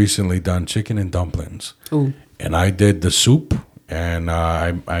we had recently done chicken and dumplings. Ooh. And I did the soup, and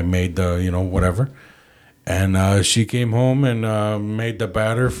I made the, whatever. And she came home and made the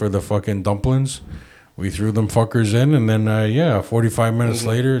batter for the fucking dumplings. We threw them fuckers in, and then, 45 minutes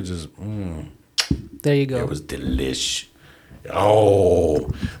later, just, There you go. it was delish. Oh.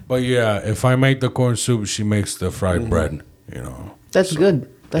 But, yeah, if I make the corn soup, she makes the fried bread. That's good.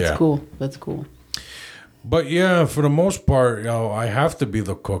 That's yeah. cool. That's cool. But yeah, for the most part, I have to be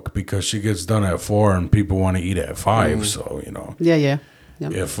the cook because she gets done at 4 and people want to eat at 5. So, Yeah.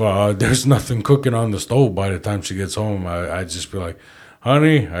 if there's nothing cooking on the stove by the time she gets home, I just be like,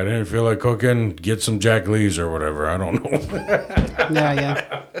 honey, I didn't feel like cooking. Get some Jack Lee's or whatever. I don't know.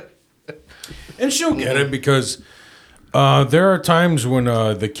 Yeah. And she'll get it because there are times when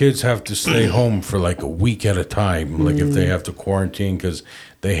the kids have to stay home for like a week at a time, like if they have to quarantine because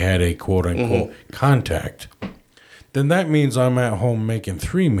they had a quote-unquote contact. Then that means I'm at home making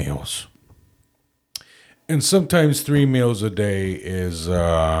 3 meals. And sometimes 3 meals a day is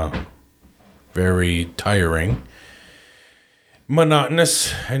very tiring.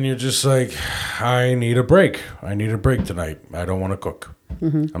 monotonous, and you're just like, I need a break. I need a break tonight. I don't want to cook.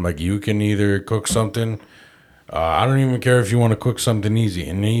 I'm like, you can either cook something. I don't even care if you want to cook something easy.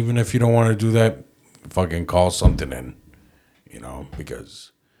 And even if you don't want to do that, fucking call something in,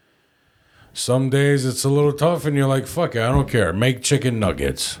 because some days it's a little tough and you're like, fuck it, I don't care. Make chicken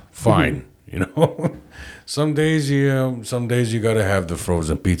nuggets. Fine. Some days you got to have the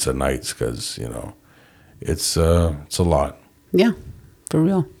frozen pizza nights because, it's a lot. Yeah, for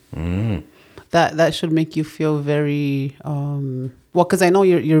real. That should make you feel very well, because I know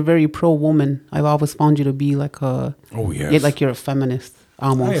you're very pro woman. I've always found you to be like you're a feminist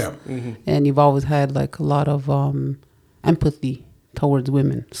almost. I am. And you've always had like a lot of empathy towards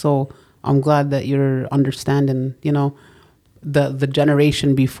women. So I'm glad that you're understanding. The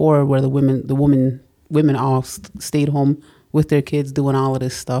generation before where the women all stayed home with their kids doing all of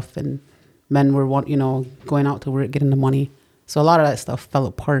this stuff, and men were going out to work, getting the money. So a lot of that stuff fell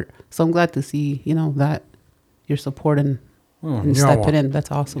apart. So I'm glad to see, that you're supporting and stepping in.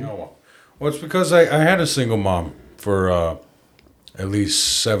 That's awesome. Well, it's because I had a single mom for at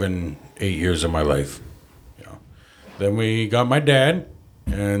least 7-8 years of my life. Then we got my dad,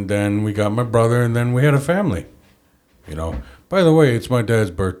 and then we got my brother, and then we had a family. By the way, it's my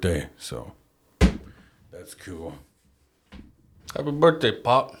dad's birthday, so that's cool. Happy birthday,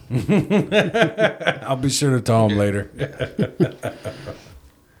 Pop. I'll be sure to tell him later.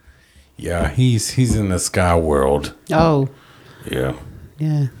 Yeah, he's in the sky world. Oh. Yeah.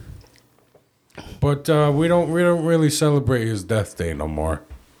 Yeah. But we don't really celebrate his death day no more.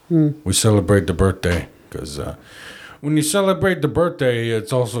 We celebrate the birthday because when you celebrate the birthday,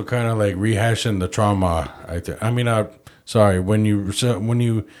 it's also kind of like rehashing the trauma. When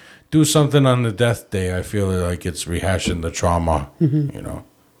you do something on the death day, I feel like it's rehashing the trauma. Do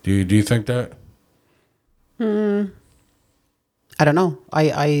you think that? I don't know.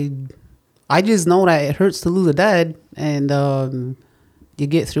 I just know that it hurts to lose a dad, and you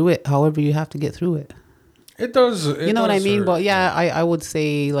get through it however you have to get through it. It does. You know what I mean? Hurt. But yeah, I would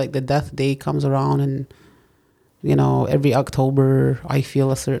say like the death day comes around, and every October I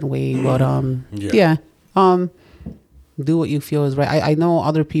feel a certain way. But do what you feel is right. I know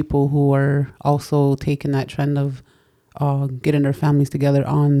other people who are also taking that trend of getting their families together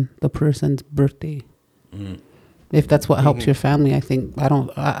on the person's birthday. If that's what helps your family, I think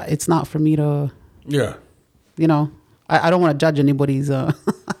it's not for me to. Yeah. I don't want to judge anybody's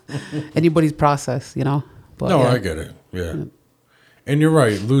anybody's process. But no, yeah. I get it. Yeah. And you're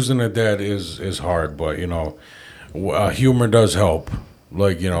right. Losing a dad is hard, but humor does help.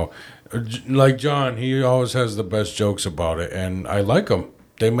 Like John, he always has the best jokes about it, and I like them.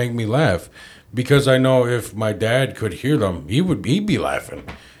 They make me laugh because I know if my dad could hear them, he'd be laughing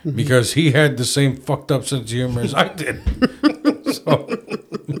because he had the same fucked up sense of humor as I did. So,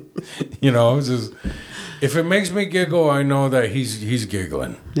 it's just, if it makes me giggle, I know that he's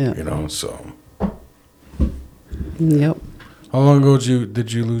giggling. Yeah. So. Yep. How long ago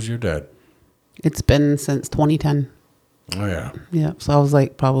did you lose your dad? It's been since 2010. Oh, yeah. Yeah. So I was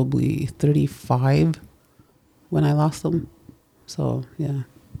like probably 35 when I lost him. So, yeah.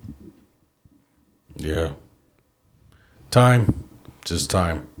 Yeah. Time. Just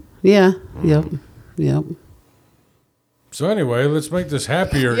time. Yeah. Yep. Yep. So anyway, let's make this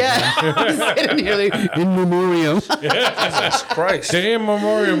happier. Yeah. I'm sitting here like, in memoriam. Jesus Christ. The in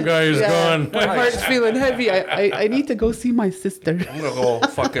memoriam guy is gone. My heart's feeling heavy. I need to go see my sister. I'm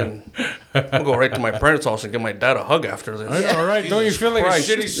gonna go right to my parents' house and give my dad a hug after this. I know, right? Don't you feel like Christ.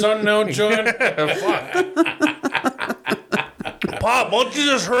 a shitty son now, John? Fuck. Pop, why don't you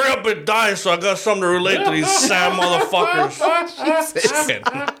just hurry up and die so I got something to relate to these sad motherfuckers.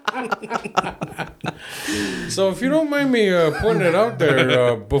 So if you don't mind me putting it out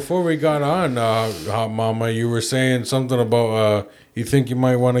there, before we got on, Hot Mama, you were saying something about you think you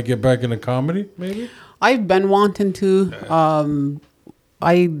might want to get back into comedy, maybe? I've been wanting to.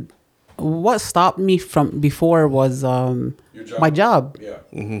 What stopped me from before was my job. Yeah.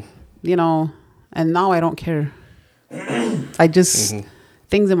 Mm-hmm. And now I don't care. I just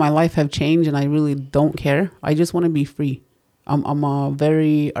things in my life have changed, and I really don't care. I just want to be free. I'm a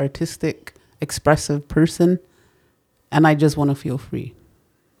very artistic, expressive person, and I just want to feel free.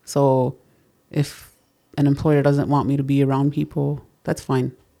 So, if an employer doesn't want me to be around people, that's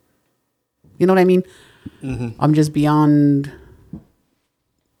fine. You know what I mean? Mm-hmm. I'm just beyond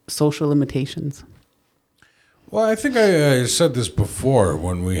social limitations. Well, I think I said this before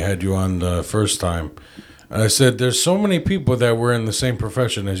when we had you on the first time. I said there's so many people that were in the same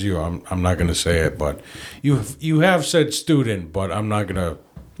profession as you. I'm not going to say it, but you have said student, but I'm not going to.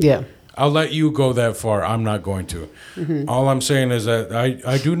 Yeah. I'll let you go that far. I'm not going to. Mm-hmm. All I'm saying is that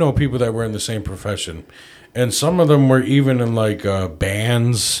I do know people that were in the same profession, and some of them were even in like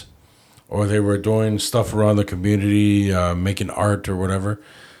bands, or they were doing stuff around the community, making art or whatever.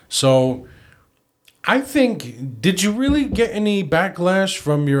 So I think, did you really get any backlash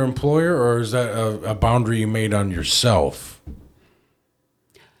from your employer, or is that a boundary you made on yourself?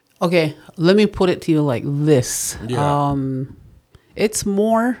 Okay, let me put it to you like this. Yeah. It's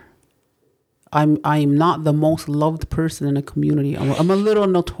more. I'm not the most loved person in the community. I'm a little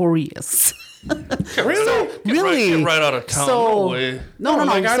notorious. Really? Really? Get right out of town. So No way. no.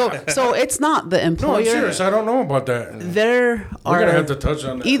 like, So it's not the No, I'm employer. serious. I don't know about that. There We're are gonna have to touch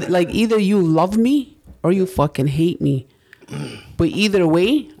on that. either you love me or you fucking hate me. But either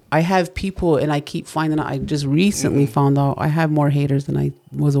way, I have people, and I keep finding out. I just recently found out I have more haters than I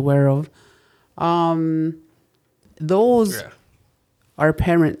was aware of. Those are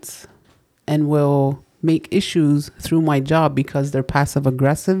parents, and will make issues through my job because they're passive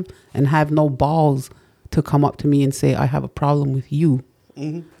aggressive and have no balls to come up to me and say, I have a problem with you.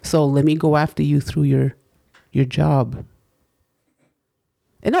 So let me go after you through your job.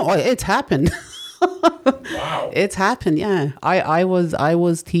 And no, it's happened. Wow. It's happened, yeah. I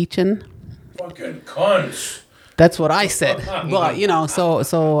was teaching. Fucking cunts. That's what I said. But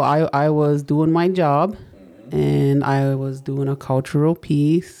so I was doing my job, and I was doing a cultural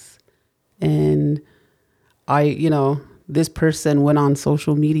piece, and this person went on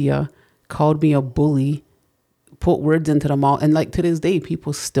social media, called me a bully, put words into the mouth, and like to this day,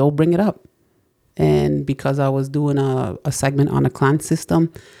 people still bring it up. And because I was doing a segment on a clan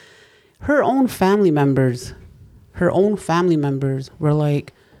system, her own family members were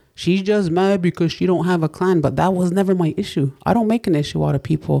like, she's just mad because she don't have a clan. But that was never my issue. I don't make an issue out of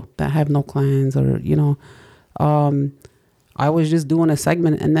people that have no clans, or I was just doing a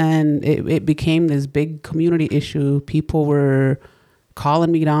segment, and then it became this big community issue. People were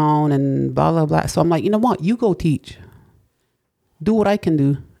calling me down and blah, blah, blah. So I'm like, you know what? You go teach. Do what I can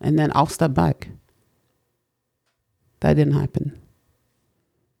do, and then I'll step back. That didn't happen.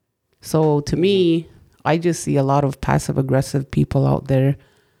 So to me, I just see a lot of passive aggressive people out there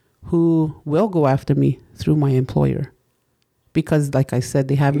who will go after me through my employer. Because like I said,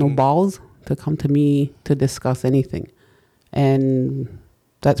 they have no balls to come to me to discuss anything. And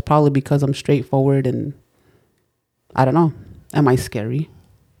that's probably because I'm straightforward, and I don't know. Am I scary?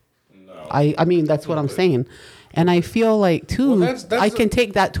 No. I mean, that's what I'm saying. And I feel like, too, that's I can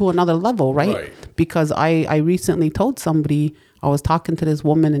take that to another level, right? Because I recently told somebody, I was talking to this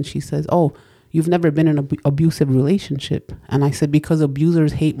woman, and she says, oh, you've never been in an abusive relationship. And I said, because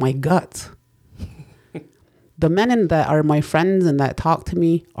abusers hate my guts. The men that are my friends and that talk to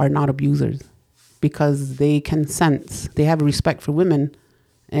me are not abusers, because they can sense, they have a respect for women,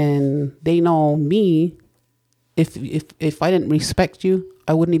 and they know me. If I didn't respect you,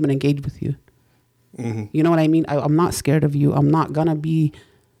 I wouldn't even engage with you. Mm-hmm. You know what I mean? I'm not scared of you. I'm not gonna be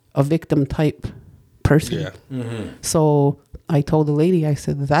a victim type person. Yeah. Mm-hmm. So I told the lady, I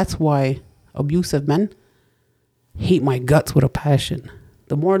said, that's why abusive men hate my guts with a passion.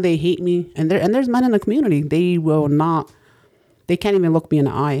 The more they hate me, and there's men in the community, they can't even look me in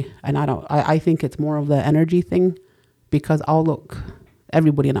the eye. And I think it's more of the energy thing, because I'll look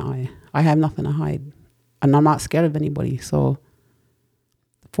everybody in the eye. I have nothing to hide, and I'm not scared of anybody. So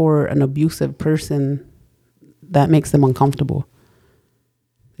for an abusive person, that makes them uncomfortable,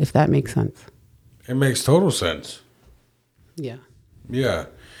 if that makes sense. It makes total sense. Yeah. Yeah.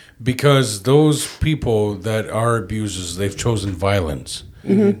 Because those people that are abusers, they've chosen violence.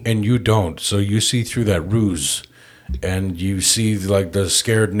 Mm-hmm. And you don't. So you see through that ruse, and you see like the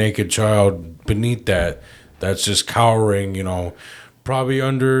scared naked child beneath that, that's just cowering, probably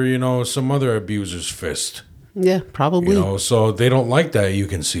under, some other abuser's fist. Yeah, probably. So they don't like that. You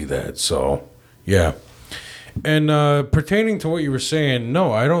can see that. So, yeah. And pertaining to what you were saying,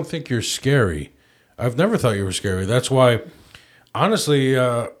 no, I don't think you're scary. I've never thought you were scary. That's why, honestly,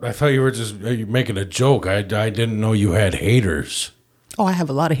 I thought you were just making a joke. I didn't know you had haters. Oh, I have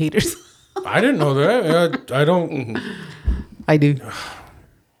a lot of haters. I didn't know that. I don't. I do.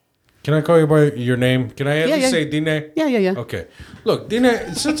 Can I call you by your name? Can I at least say Dine? Yeah. Okay. Look,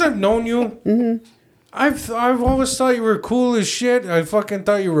 Dine, since I've known you, mm-hmm. I've always thought you were cool as shit. I fucking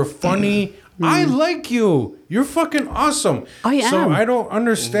thought you were funny. Mm-hmm. I like you. You're fucking awesome. I am. So I don't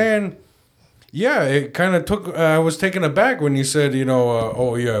understand. Yeah, it kind of took. I was taken aback when you said,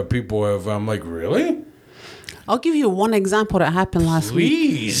 oh yeah, people have. I'm like, really? I'll give you one example that happened last week.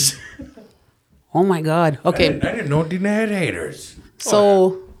 Please. Oh my God. Okay. I didn't know Dina had haters.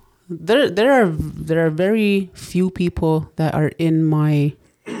 So there are very few people that are in my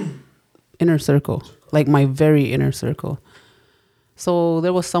inner circle, like my very inner circle. So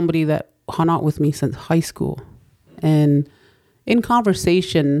there was somebody that hung out with me since high school, and in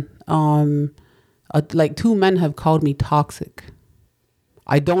conversation, like 2 men have called me toxic.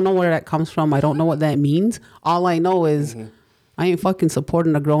 I don't know where that comes from. I don't know what that means. All I know is I ain't fucking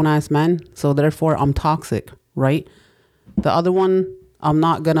supporting a grown ass man, so therefore I'm toxic, right? The other one, I'm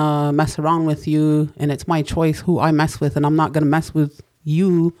not gonna mess around with you, and it's my choice who I mess with, and I'm not gonna mess with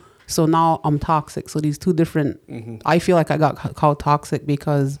you. So now I'm toxic. So these 2 different, I feel like I got called toxic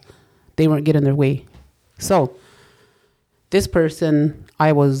because they weren't getting their way. So this person,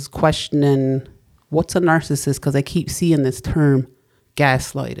 I was questioning, what's a narcissist? Because I keep seeing this term,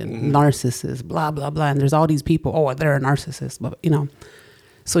 gaslighting, narcissist, blah, blah, blah. And there's all these people, oh, they're a narcissist. But,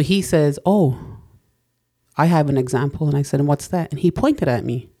 so he says, oh, I have an example. And I said, and what's that? And he pointed at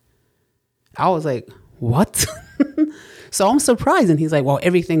me. I was like, what? So I'm surprised. And he's like, well,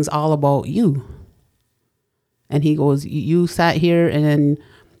 everything's all about you. And he goes, you sat here and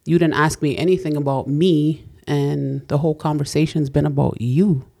you didn't ask me anything about me. And the whole conversation's been about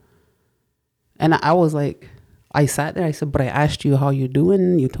you. And I was like, I sat there. I said, but I asked you how you're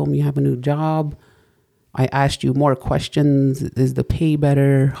doing. You told me you have a new job. I asked you more questions. Is the pay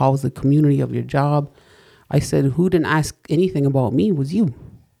better? How's the community of your job? I said, who didn't ask anything about me was you.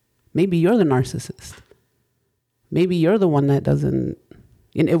 Maybe you're the narcissist. Maybe you're the one that doesn't,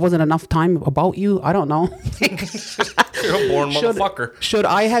 and it wasn't enough time about you. I don't know. You're a born motherfucker. Should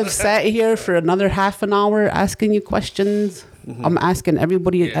I have sat here for another half an hour asking you questions? I'm asking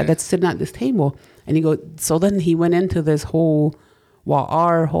everybody that's sitting at this table. And he goes, so then he went into this whole, well,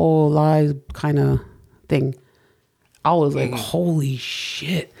 our whole lives kind of thing. I was like, holy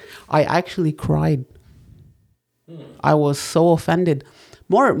shit. I actually cried. I was so offended.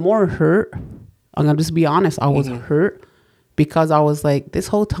 More hurt. I'm going to just be honest. I was hurt because I was like, this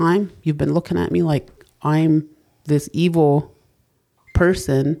whole time you've been looking at me like I'm this evil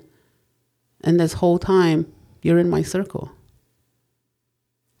person. And this whole time you're in my circle.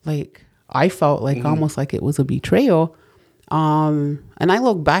 Like, I felt like almost like it was a betrayal. And I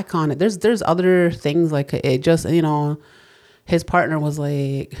look back on it. There's other things like it just, his partner was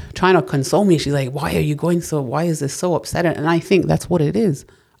like trying to console me. She's like, why is this so upsetting? And I think that's what it is.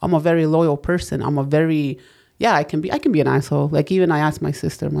 I'm a very loyal person. I can be an asshole. Like, even I asked my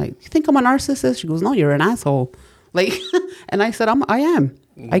sister, I'm like, you think I'm a narcissist? She goes, no, you're an asshole. Like, and I said, I am.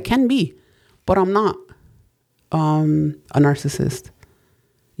 I can be, but I'm not a narcissist.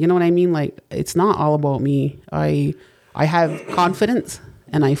 You know what I mean? Like, it's not all about me. I have confidence,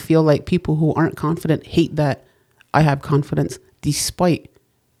 and I feel like people who aren't confident hate that I have confidence despite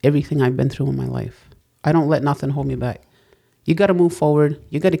everything I've been through in my life. I don't let nothing hold me back. You got to move forward.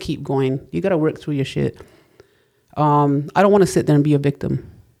 You got to keep going. You got to work through your shit. I don't want to sit there and be a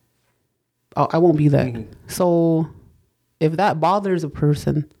victim. I won't be that. So if that bothers a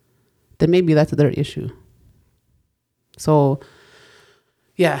person, then maybe that's their issue. So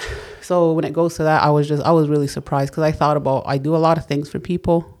yeah. So when it goes to that, I was really surprised because I thought about, I do a lot of things for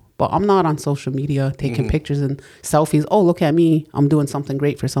people, but I'm not on social media taking pictures and selfies. Oh, look at me. I'm doing something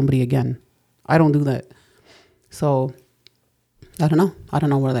great for somebody again. I don't do that. So I don't know. I don't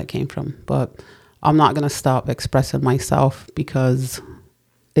know where that came from, but I'm not going to stop expressing myself because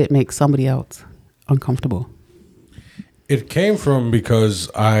it makes somebody else uncomfortable. It came from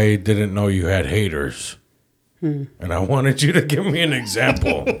because I didn't know you had haters. And I wanted you to give me an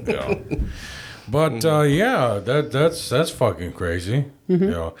example. But that's fucking crazy.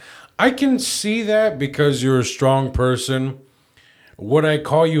 I can see that because you're a strong person. Would I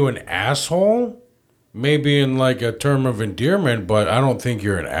call you an asshole? Maybe in like a term of endearment, but I don't think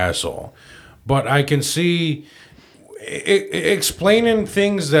you're an asshole. But I can see explaining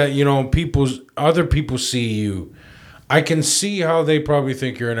things that, other people see you. I can see how they probably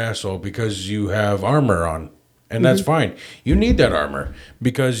think you're an asshole because you have armor on. And that's fine. You need that armor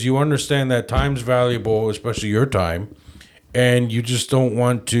because you understand that time's valuable, especially your time. And you just don't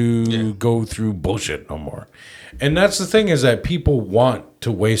want to go through bullshit no more. And that's the thing is that people want to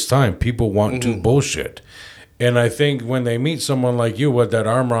waste time. People want to bullshit. And I think when they meet someone like you with that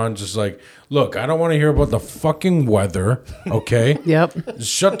armor on, just like, look, I don't want to hear about the fucking weather, okay? Yep.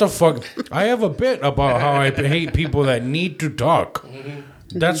 Shut the fuck. I have a bit about how I hate people that need to talk.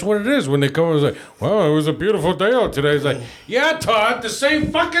 That's what it is when they come and say, well, it was a beautiful day out today. It's like, yeah, Todd, the same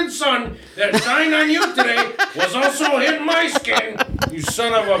fucking sun that shined on you today was also hitting my skin, you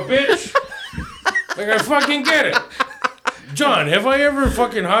son of a bitch. Like, I fucking get it. John, have I ever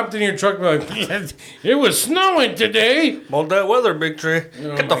fucking hopped in your truck like, it was snowing today? Well, that weather, Big Tree.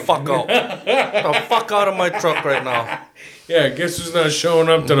 Get the fuck out. Get the fuck out of my truck right now. Yeah, guess who's not showing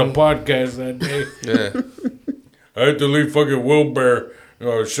up to the podcast that day? Yeah. I had to leave fucking Will Bear,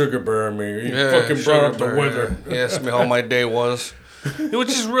 Sugar Bear, I mean. He fucking brought up the weather. He asked me how my day was. He was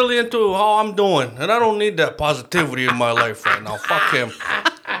just really into how I'm doing. And I don't need that positivity in my life right now. Fuck him.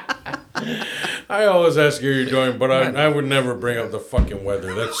 I always ask you how you're doing, but I would never bring up the fucking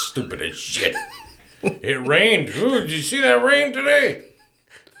weather. That's stupid as shit. It rained. Ooh, did you see that rain today?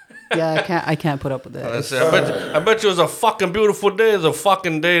 Yeah, I can't put up with that. I bet you it was a fucking beautiful day. The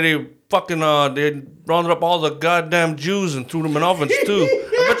fucking day they rounded up all the goddamn Jews and threw them in ovens too.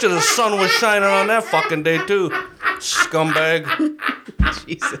 I bet you the sun was shining on that fucking day too. Scumbag.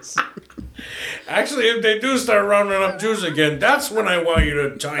 Jesus. Actually, if they do start rounding up Jews again, that's when I want you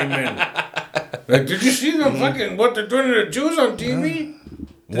to chime in. Like, did you see the fucking what they're doing to the Jews on TV?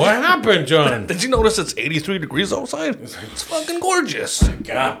 What happened, John? Did you notice it's 83 degrees outside? It's fucking gorgeous.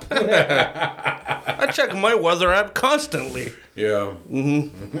 God. I check my weather app constantly. Yeah.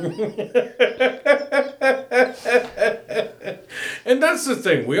 And that's the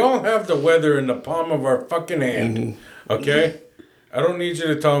thing. We all have the weather in the palm of our fucking hand. Okay? I don't need you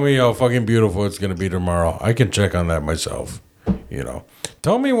to tell me how fucking beautiful it's going to be tomorrow. I can check on that myself.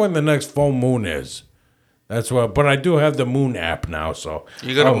 Tell me when the next full moon is. That's what. But I do have the moon app now, so.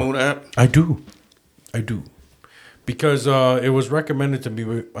 You got a moon app? I do. Because it was recommended to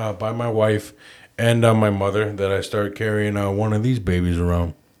me by my wife and my mother that I start carrying one of these babies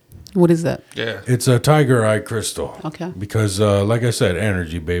around. What is that? Yeah. It's a tiger eye crystal. Okay. Because, like I said,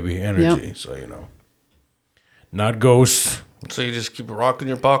 energy, baby. Energy. Yep. So, not ghosts. So you just keep a rock in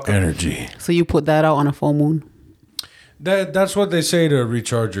your pocket? Energy. So you put that out on a full moon? That's what they say to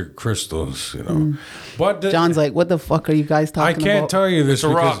recharge your crystals, But John's like, what the fuck are you guys talking about? I can't tell you this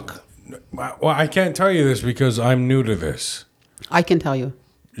it's a rock. Well, I can't tell you this because I'm new to this. I can tell you.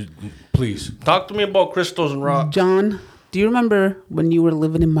 Please. Talk to me about crystals and rocks. John, do you remember when you were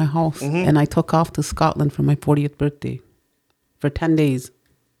living in my house and I took off to Scotland for my 40th birthday for 10 days?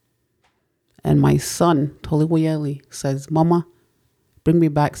 And my son, Toliwayeli, says, Mama, bring me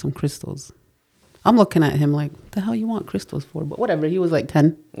back some crystals. I'm looking at him like, what the hell you want crystals for? But whatever, he was like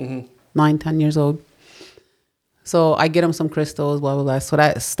 10, 9, 10 years old. So I get him some crystals, blah, blah, blah. So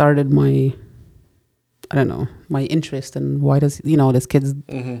that started my interest in why does, this kid's,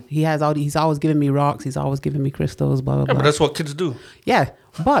 he's always giving me rocks. He's always giving me crystals, blah, blah, blah. But that's what kids do. Yeah,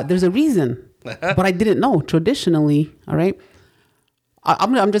 but there's a reason. But I didn't know. Traditionally, all right,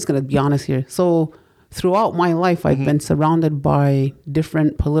 I'm just going to be honest here. So throughout my life, I've been surrounded by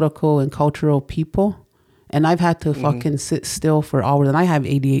different political and cultural people. And I've had to fucking sit still for hours. And I have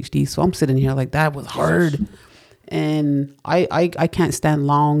ADHD, so I'm sitting here like, that was hard. And I can't stand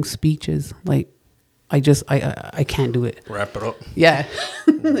long speeches. Like, I can't do it. Wrap it up. Yeah.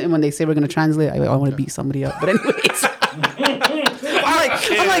 And when they say we're going to translate, I want to beat somebody up. But anyways.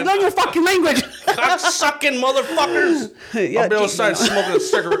 I'm like, learn your fucking language. Cock-sucking motherfuckers. Yeah, I'll be outside smoking a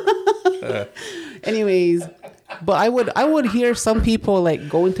cigarette. Anyways, but I would hear some people like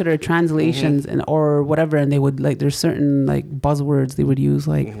go into their translations and or whatever, and they would like there's certain like buzzwords they would use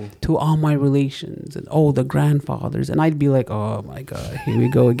like to all my relations and the grandfathers, and I'd be like, oh my god, here we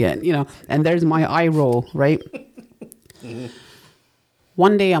go again, and there's my eye roll, right?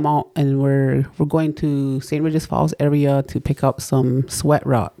 One day I'm out and we're going to St. Regis Falls area to pick up some sweat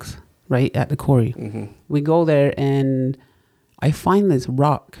rocks, right, at the quarry. We go there and I find this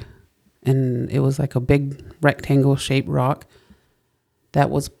rock. And it was like a big rectangle shaped rock that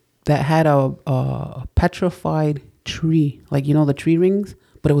had a petrified tree, like the tree rings,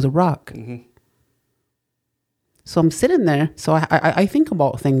 but it was a rock. So I'm sitting there. So I think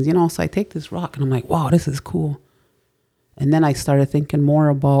about things, So I take this rock and I'm like, wow, this is cool. And then I started thinking more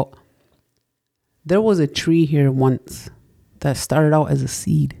about there was a tree here once that started out as a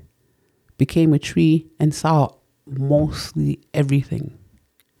seed, became a tree, and saw mostly everything,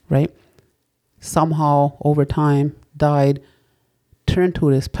 right? Somehow, over time, died, turned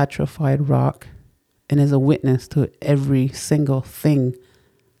to this petrified rock, and is a witness to every single thing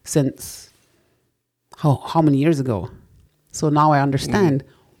since how many years ago. So now I understand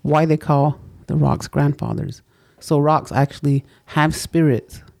why they call the rocks grandfathers. So rocks actually have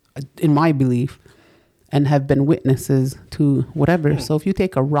spirits, in my belief, and have been witnesses to whatever. So if you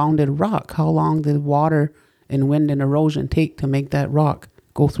take a rounded rock, how long did water and wind and erosion take to make that rock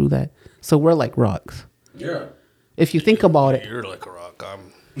go through that? So we're like rocks. Yeah. If you think about it. You're like a rock.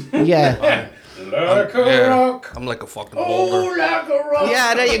 Yeah. Like a rock. I'm like a fucking boulder. Like a rock.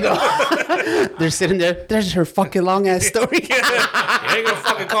 Yeah, there you go. They're sitting there. There's her fucking long ass story. You ain't gonna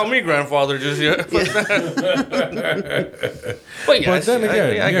fucking call me grandfather just yet. But But then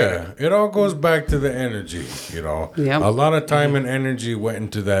again, it all goes back to the energy, you know. Yep. A lot of time and energy went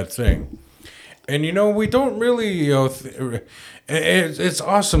into that thing. And, you know, we don't really, you know, it's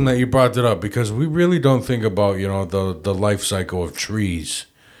awesome that you brought that up because we really don't think about, you know, the life cycle of trees.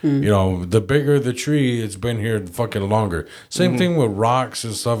 You know, the bigger the tree, it's been here fucking longer. Same thing with rocks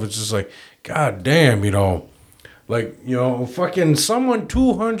and stuff. It's just like, God damn, you know, like, you know, fucking someone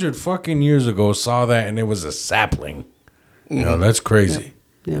 200 fucking years ago saw that and it was a sapling. You know, that's crazy.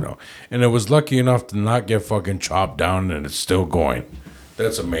 Yep. You know, and it was lucky enough to not get fucking chopped down and it's still going.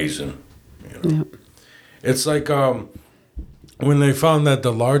 That's amazing. You know? Yep. It's like when they found that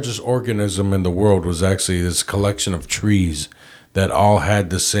the largest organism in the world was actually this collection of trees that all had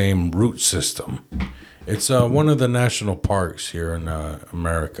the same root system. It's one of the national parks here in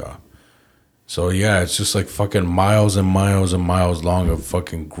America. So yeah, it's just like fucking miles and miles and miles long of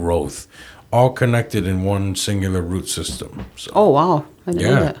fucking growth, all connected in one singular root system. So, Oh wow, I didn't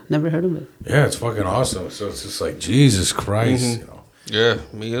know Yeah. that. Never heard of it. yeah, it's fucking awesome. So it's just like Jesus Christ, you know. yeah,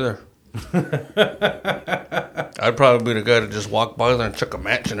 me either. I'd probably be the guy to just walk by there and chuck a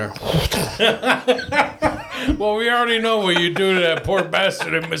match in there. Well, we already know what you do to that poor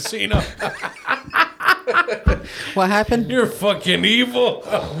bastard in Messina. What happened? You're fucking evil.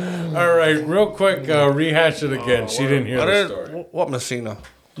 All right, real quick, rehash it again. She didn't hear the story. What Messina?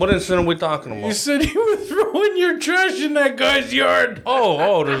 What incident are we talking about? You said you were throwing your trash in that guy's yard.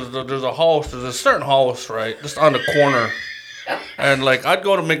 There's a house. There's a certain house, right, just on the corner. And like, I'd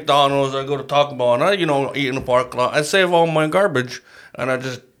go to McDonald's, I'd go to Taco Bell, and I, you know, eat in the parking lot. I'd save all my garbage, and I'd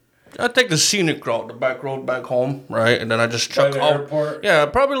take the scenic route, the back road back home, right, and then I just chuck the out. airport? Yeah,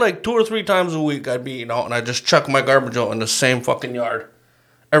 probably like 2 or 3 times a week I'd be eating out, and I just chuck my garbage out in the same fucking yard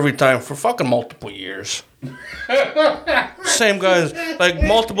every time for fucking multiple years. Same guys, like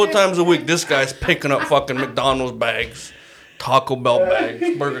multiple times a week. This guy's picking up fucking McDonald's bags, Taco Bell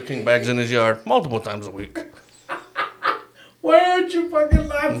bags, Burger King bags in his yard multiple times a week. Why aren't you fucking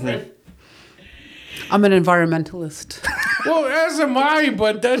laughing? I'm an environmentalist. Well, as am I,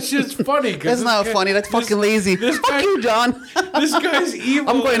 but that's just funny. That's not funny. That's fucking lazy. Fuck guy- you, John. This guy's evil.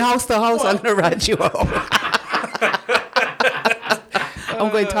 I'm going house to house. I'm gonna rat you out.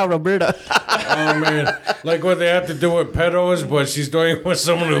 I'm going to Roberta. Oh man, like what they have to do with pedos, but she's doing it with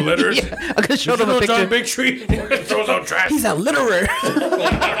someone who litters. Yeah, I'm gonna show You them a know John picture. Big Tree throws out trash. He's a litterer.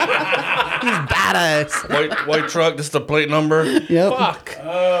 He's badass. White truck, this is the plate number. Yep. Fuck.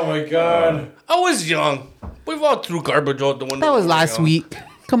 Oh my god. I was young. We've all threw garbage out the window. That was last week.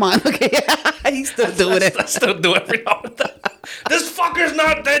 Come on. Okay. He's still doing it. I still do it every now and then. This fucker's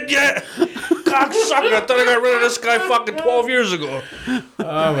not dead yet. Cocksucker. I thought I got rid of this guy fucking 12 years ago.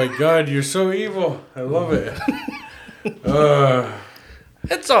 Oh my god, you're so evil. I love it.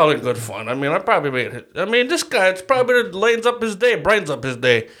 It's all in good fun. I mean, I probably made it. I mean, this guy, it's probably brightens up his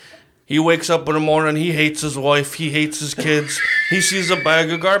day. He wakes up in the morning, he hates his wife, he hates his kids, he sees a bag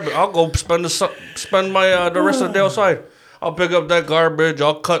of garbage. I'll go spend my the rest of the day outside. I'll pick up that garbage,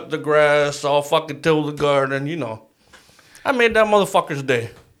 I'll cut the grass, I'll fucking till the garden, you know. I made that motherfucker's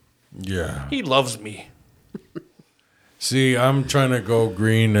day. Yeah. He loves me. See, I'm trying to go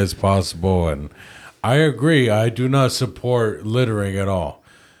green as possible, and I agree. I do not support littering at all.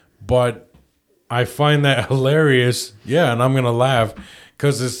 But I find that hilarious. Yeah, and I'm going to laugh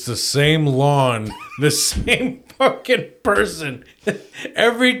because it's the same lawn, the same fucking person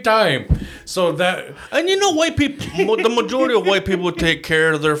every time. So that... And you know, white people, the majority of white people take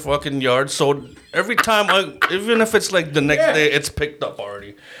care of their fucking yards. So every time, even if it's like the next day, it's picked up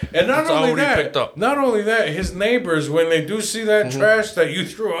already. And not It's only already that, picked up. not only that, his neighbors, when they do see that trash that you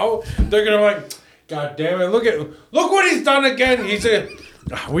threw out, they're gonna like, God damn it! Look what he's done again. He's a,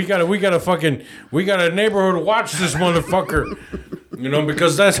 we got a neighborhood watch this motherfucker. You know,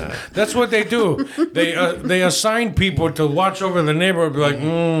 because that's what they do. They assign people to watch over the neighborhood. Be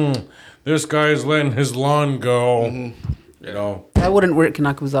like, this guy's letting his lawn go. You know, That wouldn't work in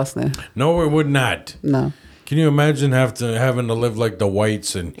Akuzasne. no, it would not. No. Can you imagine having to live like the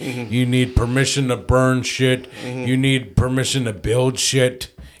whites and you need permission to burn shit? You need permission to build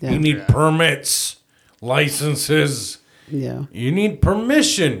shit. Yeah. You need permits, licenses. Yeah. You need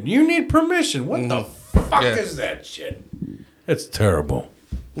permission. What the fuck is that shit? It's terrible.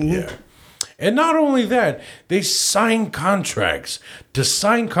 Yeah. And not only that, they sign contracts. To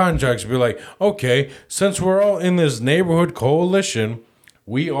sign contracts, be like, okay, since we're all in this neighborhood coalition,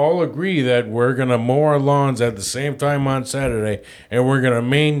 we all agree that we're going to mow our lawns at the same time on Saturday, and we're going to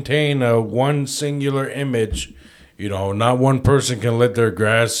maintain a one singular image. You know, not one person can let their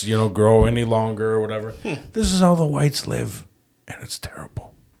grass, grow any longer or whatever. This is how the whites live, and it's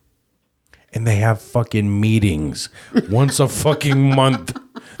terrible. And they have fucking meetings once a fucking month,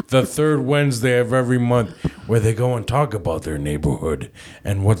 the third Wednesday of every month, where they go and talk about their neighborhood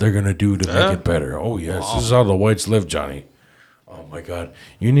and what they're going to do to make it better. Oh, yes, This is how the whites live, Johnny. Oh, my God.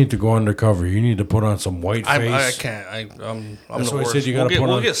 You need to go undercover. You need to put on some white face. I can't. I'm That's the why I worst. said you gotta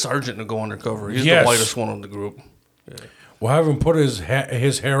We'll get Sergeant to go undercover. He's Yes. the whitest one of the group. Yeah. We'll have him put his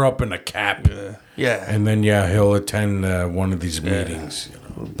hair up in a cap. Yeah. And then, he'll attend one of these meetings.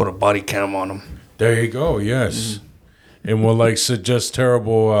 Put a body cam on him. There you go, yes. And we'll, suggest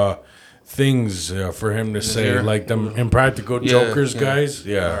terrible things for him to say, like them impractical jokers, guys.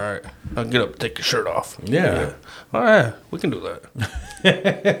 Yeah. All right. I'll get up, take your shirt off. Yeah. All right. We can do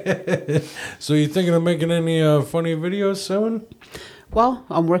that. So you thinking of making any funny videos soon? Well,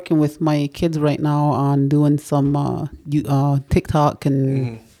 I'm working with my kids right now on doing some TikTok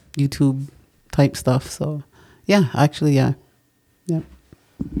and YouTube type stuff. So, yeah, actually, yeah. Yeah.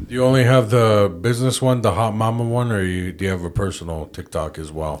 Do you only have the business one, the hot mama one, or do you have a personal TikTok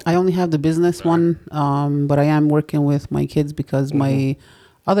as well? I only have the business one, but I am working with my kids because my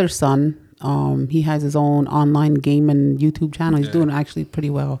other son, he has his own online game and YouTube channel. He's doing actually pretty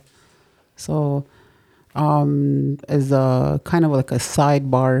well. So, as a kind of like a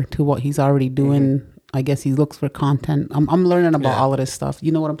sidebar to what he's already doing, I guess he looks for content. I'm learning about all of this stuff.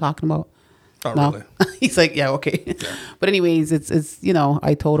 You know what I'm talking about? Not No? really. He's like, yeah, okay. Yeah. But anyways, it's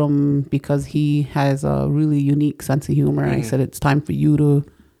I told him because he has a really unique sense of humor. I said, it's time for you to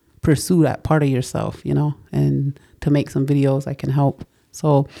pursue that part of yourself, and to make some videos I can help.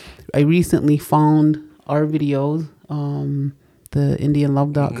 So I recently found our videos, the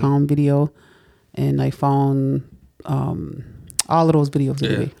IndianLove.com video, and I found all of those videos.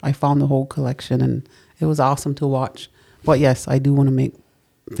 Anyway. I found the whole collection, and it was awesome to watch. But yes, I do want to make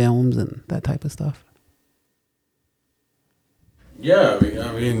films and that type of stuff. Yeah,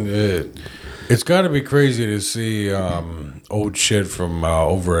 I mean it's got to be crazy to see old shit from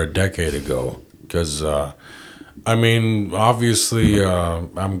over a decade ago. Because, obviously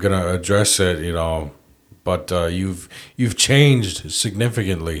I'm going to address it, but you've changed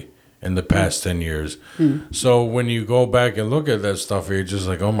significantly in the past 10 years. So when you go back and look at that stuff, you're just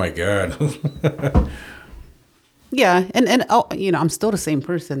like, oh, my God. Yeah, and I'm still the same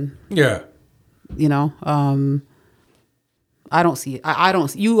person. Yeah. I don't see it. I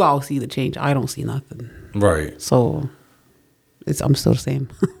don't. You all see the change. I don't see nothing. Right. So, I'm still the same.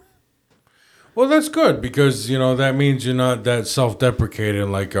 Well, that's good because that means you're not that self-deprecating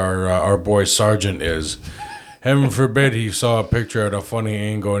like our boy Sergeant is. Heaven forbid he saw a picture at a funny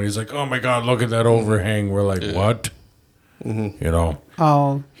angle and he's like, "Oh my God, look at that overhang." We're like, "What?"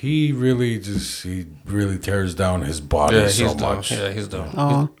 Oh. He really tears down his body so much. He's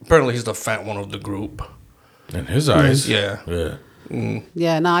apparently he's the fat one of the group. In his eyes. Yeah.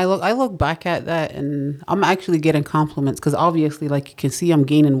 Yeah, no, I look back at that and I'm actually getting compliments because obviously, like you can see, I'm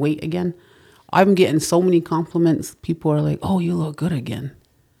gaining weight again. I'm getting so many compliments. People are like, "Oh, you look good again."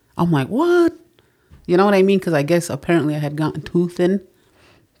 I'm like, "What?" You know what I mean? Because I guess apparently I had gotten too thin.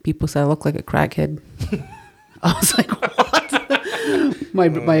 People said I look like a crackhead. I was like, "What?"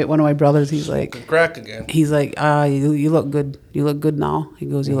 One of my brothers, he's like, "Crack again." He's like, you look good. You look good now." He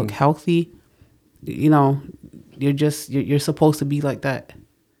goes, "You look healthy. You're supposed to be like that."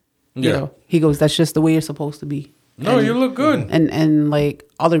 He goes, "That's just the way you're supposed to be." No, you look good. And like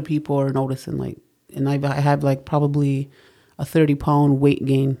other people are noticing, and I have like probably a 30-pound weight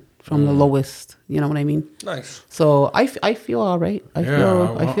gain from the lowest. You know what I mean? Nice. So I feel all right. I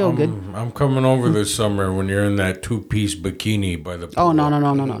feel good. I'm coming over this summer when you're in that 2-piece bikini by the pool. Oh no.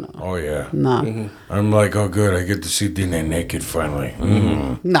 Oh yeah. Nah. I'm like, oh good, I get to see Dine naked finally.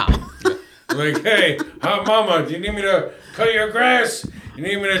 Nah. Like, hey, hot mama, do you need me to cut your grass? You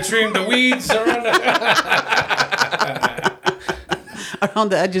need me to trim the weeds around Around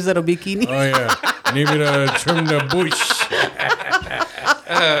the edges of the bikini. Oh yeah. You need me to trim the bush?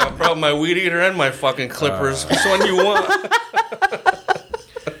 I brought my weed eater and my fucking clippers. Which one you want?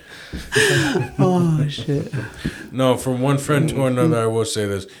 Oh shit. No, from one friend to another, I will say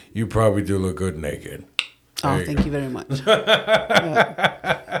this: you probably do look good naked. Thank you very much.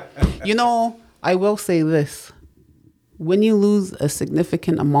 Yeah. I will say this: when you lose a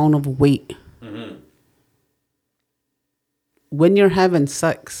significant amount of weight, when you're having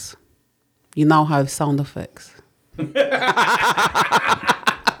sex, you now have sound effects.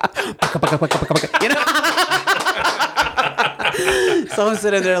 So I'm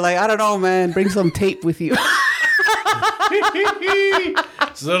sitting there like, I don't know, man. Bring some tape with you.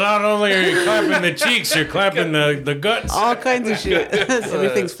 So not only are you clapping the cheeks, you're clapping the guts. All kinds of shit.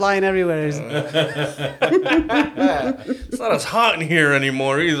 Everything's flying everywhere. It's not as hot in here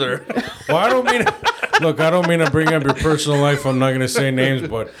anymore either. Well, I don't mean to bring up your personal life. I'm not going to say names,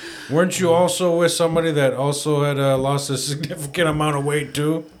 but weren't you also with somebody that also had lost a significant amount of weight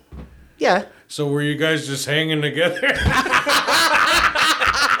too? Yeah. So were you guys just hanging together?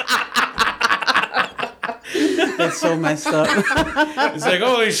 That's so messed up. It's like,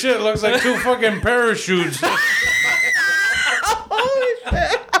 holy shit, looks like two fucking parachutes. Holy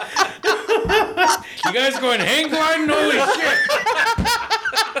shit. You guys going hang gliding? Holy shit.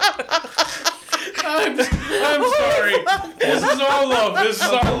 I'm sorry. This is all love. This is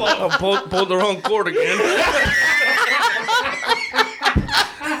all love. I pulled the wrong cord again.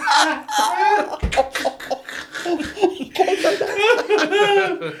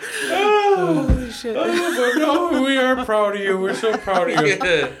 Holy shit. But no, we are proud of you. We're so proud of you.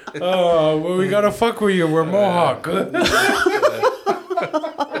 Oh, well, we gotta fuck with you. We're Mohawk.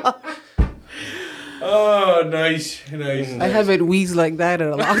 Oh, nice. I haven't wheezed like that in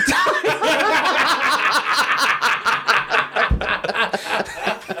a long time.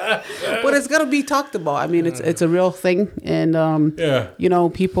 But it's gotta be talked about. I mean, it's a real thing, and Yeah. you know,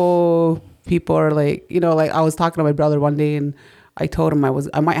 people are like, you know, like I was talking to my brother one day, and I told him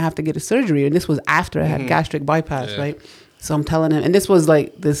I might have to get a surgery, and this was after I had gastric bypass, right? So I'm telling him, and this was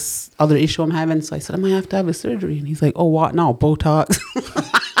like this other issue I'm having. So I said I might have to have a surgery, and he's like, "Oh, what? No, Botox."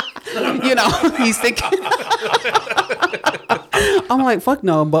 You know, he's thinking. I'm like, "Fuck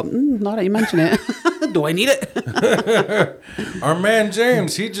no," but now that you mention it, do I need it? Our man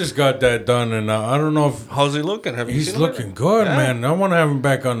James, he just got that done, and I don't know if How's he looking? Have you he's seen looking good, man. I want to have him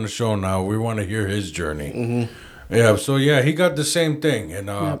back on the show now. We want to hear his journey. Yeah, so yeah, he got the same thing, and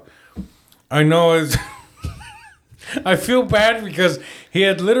I know it's. I feel bad because he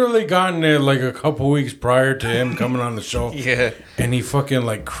had literally gotten it like a couple weeks prior to him coming on the show. Yeah. And he fucking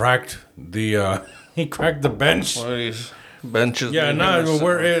like cracked the bench. One of these benches. Yeah, not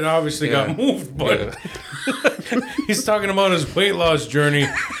where it obviously got moved, but he's talking about his weight loss journey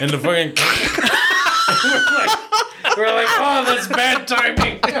and the fucking. we're like, oh, that's bad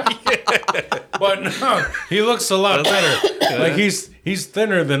timing. But no, he looks a lot better. Like he's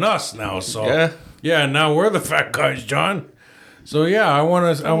thinner than us now. So yeah, now we're the fat guys, John. So yeah, I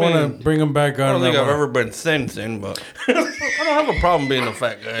want to bring him back on. I don't think I've ever been thin, but I don't have a problem being a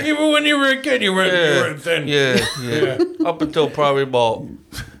fat guy. Even when you were a kid, you were thin. Yeah. Up until probably about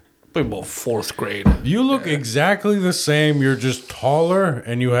fourth grade. You look exactly the same. You're just taller,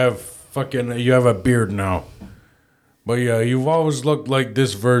 and you have a beard now. But yeah, you've always looked like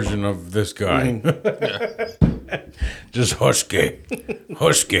this version of this guy. Just husky.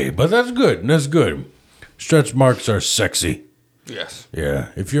 But that's good. That's good. Stretch marks are sexy. Yes. Yeah.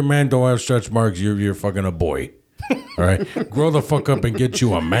 If your man don't have stretch marks, you're fucking a boy. All right? Grow the fuck up and get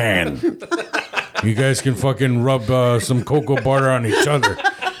you a man. You guys can fucking rub some cocoa butter on each other.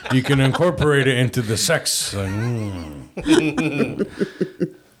 You can incorporate it into the sex.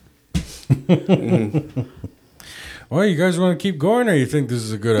 Well, you guys want to keep going, or you think this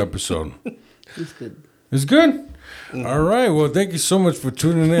is a good episode? It's good. It's good? All right. Well, thank you so much for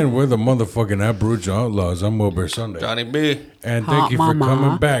tuning in. We're the motherfucking Aboriginal Outlaws. I'm Wilbur Sunday. Johnny B. And Hot thank you mama. for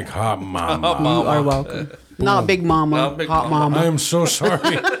coming back, Hot Mama. You are welcome. Not Big Mama. Not Big Hot Mama. Mama. I am so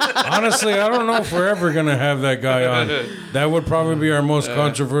sorry. Honestly, I don't know if we're ever going to have that guy on. That would probably be our most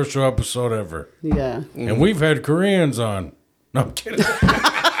controversial episode ever. Yeah. And we've had Koreans on. No, I'm kidding.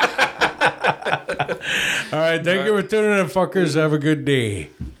 All right, thank you for tuning in, fuckers. Have a good day.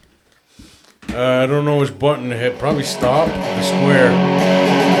 I don't know which button to hit. Probably stop the square.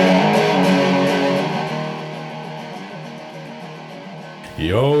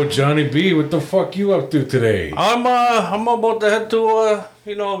 Yo, Johnny B, what the fuck you up to today? I'm about to head to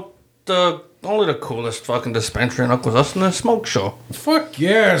only the coolest fucking dispensary in Aquasasana, the smoke show. Fuck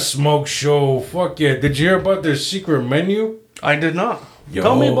yeah, smoke show. Fuck yeah. Did you hear about their secret menu? I did not. Yo,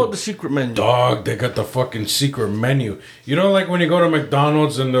 Tell me about the secret menu. Dog, they got the fucking secret menu. You know, like when you go to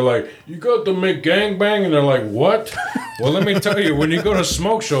McDonald's and they're like, you got the McGangbang? And they're like, what? Well, let me tell you, when you go to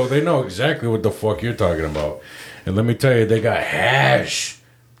Smoke Show, they know exactly what the fuck you're talking about. And let me tell you, they got hash.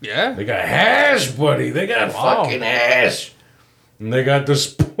 Yeah? They got hash, buddy. They got fucking hash. And they got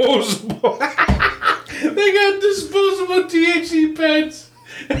disposable. They got disposable THC pens.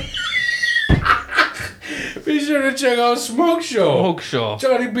 Be sure to check out Smoke Show. Smoke Show.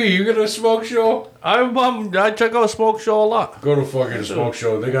 Johnny B, you got a Smoke Show? I check out Smoke Show a lot. Go to fucking Smoke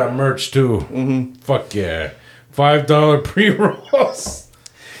Show. They got merch too. Mm-hmm. Fuck yeah. $5 pre-rolls.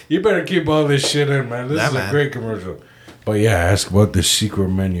 You better keep all this shit in, man. This is a man. great commercial. But yeah, ask about the secret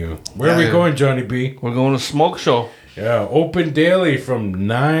menu. Where are we going, Johnny B? We're going to smoke show. Yeah, open daily from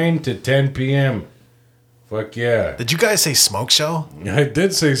 9 to 10 p.m. Fuck yeah. Did you guys say smoke show? I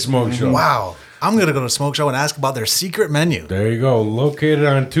did say smoke show. Wow. I'm going to go to smoke show and ask about their secret menu. There you go. Located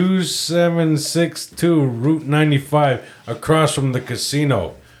on 2762 Route 95 across from the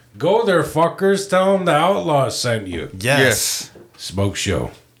casino. Go there, fuckers. Tell them the Outlaws sent you. Yes. Smoke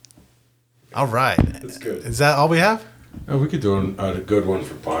show. All right. That's good. Is that all we have? Oh, we could do a good one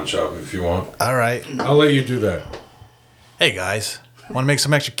for Pawn Shop if you want. All right. I'll let you do that. Hey, guys. Want to make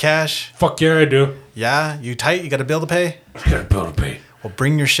some extra cash? Fuck yeah, I do. Yeah? You tight? You got a bill to pay? I got a bill to pay. Well,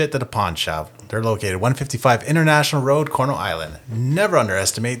 bring your shit to the pawn shop. They're located 155 International Road, Cornwall Island. Never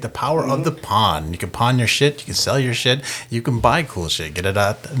underestimate the power of the pawn. You can pawn your shit. You can sell your shit. You can buy cool shit. Get it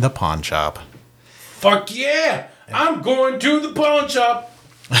at the pawn shop. Fuck yeah! I'm going to the pawn shop.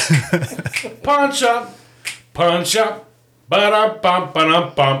 Pawn shop. Pawn shop.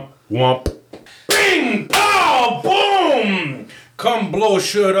 Ba-da-bum, wump. Bing! Pow! Boom! Come blow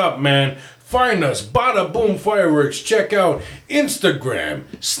shit up, man. Find us, Bada Boom Fireworks. Check out Instagram,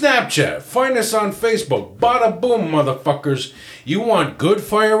 Snapchat. Find us on Facebook, Bada Boom, motherfuckers. You want good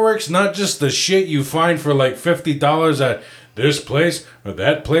fireworks, not just the shit you find for like $50 at this place or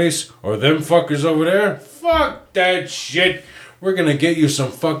that place or them fuckers over there? Fuck that shit. We're gonna get you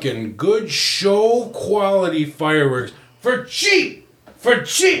some fucking good show quality fireworks for cheap,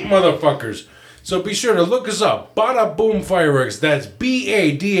 motherfuckers. So be sure to look us up, Bada Boom Fireworks. That's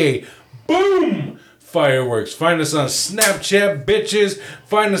B-A-D-A. Boom! Fireworks. Find us on Snapchat, bitches.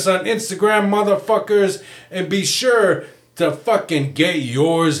 Find us on Instagram, motherfuckers. And be sure to fucking get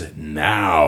yours now.